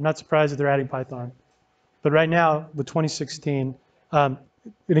 Yeah, I'm not surprised that they're adding Python. But right now, with 2016, and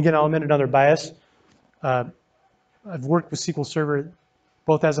again, I'll admit another bias. I've worked with SQL Server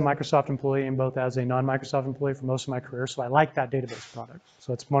both as a Microsoft employee and both as a non-Microsoft employee for most of my career, so I like that database product.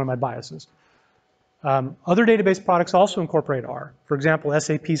 So it's one of my biases. Other database products also incorporate R. For example,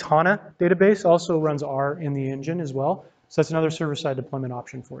 SAP's HANA database also runs R in the engine as well. So that's another server-side deployment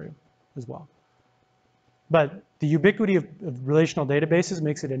option for you as well. But the ubiquity of relational databases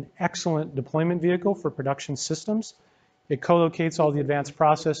makes it an excellent deployment vehicle for production systems. It co-locates all the advanced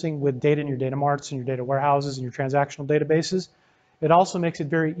processing with data in your data marts and your data warehouses and your transactional databases. It also makes it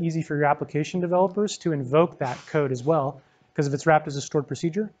very easy for your application developers to invoke that code as well, because if it's wrapped as a stored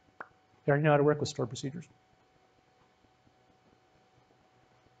procedure, they already know how to work with stored procedures.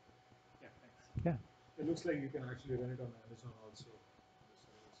 Yeah, thanks. Yeah. It looks like you can actually run it on Amazon also.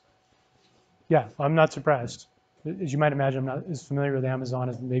 Yeah, I'm not surprised. As you might imagine, I'm not as familiar with Amazon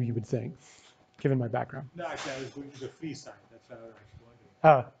as maybe you would think, given my background. No, actually, I was going to the free side. That's why I was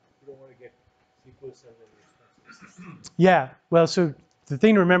wondering. You don't want to get SQL Server expenses. Yeah, well, so the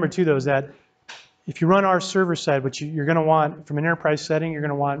thing to remember too, though, is that if you run our server side, which you're going to want from an enterprise setting, you're going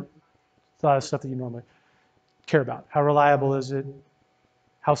to want a lot of stuff that you normally care about. How reliable is it?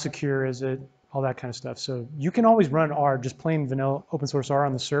 How secure is it? All that kind of stuff. So you can always run R, just plain vanilla open source R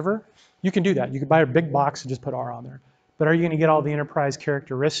on the server. You can do that. You could buy a big box and just put R on there. But are you going to get all the enterprise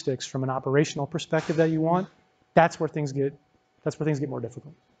characteristics from an operational perspective that you want? That's where things get more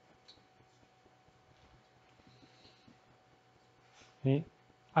difficult. Okay.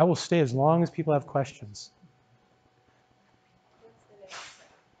 I will stay as long as people have questions.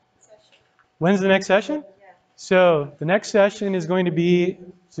 When's the next session? So the next session is going to be,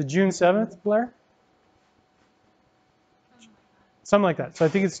 is it June 7th, Blair? Something like that. So I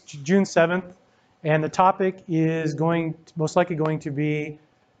think it's June 7th, and the topic is most likely going to be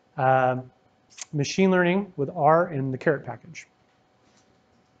machine learning with R and the carrot package.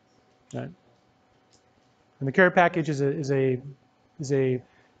 Right. And the carrot package is a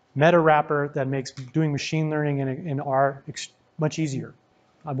meta wrapper that makes doing machine learning in R much easier.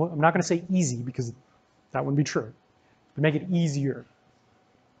 I'm not going to say easy because that wouldn't be true, but make it easier.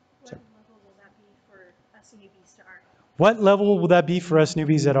 What level will that be for us newbies to R? What level will that be for us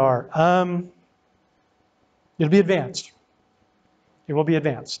newbies at R? It'll be advanced. It will be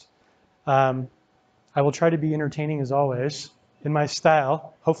advanced. I will try to be entertaining as always in my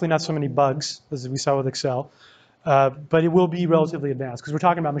style. Hopefully not so many bugs as we saw with Excel, but it will be relatively advanced because we're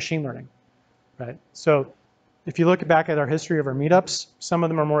talking about machine learning, right? So if you look back at our history of our meetups, some of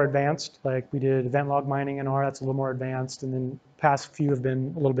them are more advanced. Like we did event log mining in R, that's a little more advanced, and then the past few have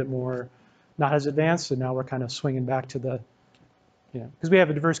been a little bit more not as advanced, and now we're kind of swinging back to the, because we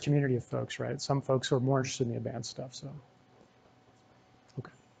have a diverse community of folks, right? Some folks are more interested in the advanced stuff, so.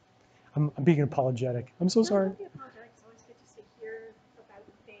 Okay. I'm being apologetic. I'm so sorry. Don't be apologetic. It's always good just to hear about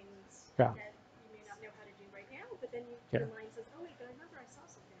things Yeah. that you may not know how to do right now, but then your mind says, oh wait, but I remember I saw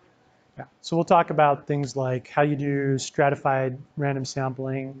something like that. Yeah. So we'll talk about things like how you do stratified random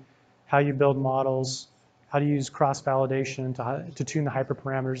sampling, how you build models, how to use cross-validation to tune the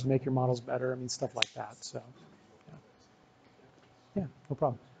hyperparameters to make your models better. I mean, stuff like that. So, yeah, no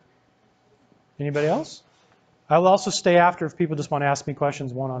problem. Anybody else? I will also stay after if people just want to ask me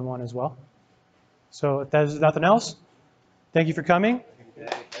questions one-on-one as well. So if there's nothing else, thank you for coming.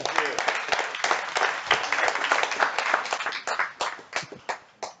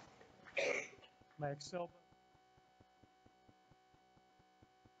 My Excel.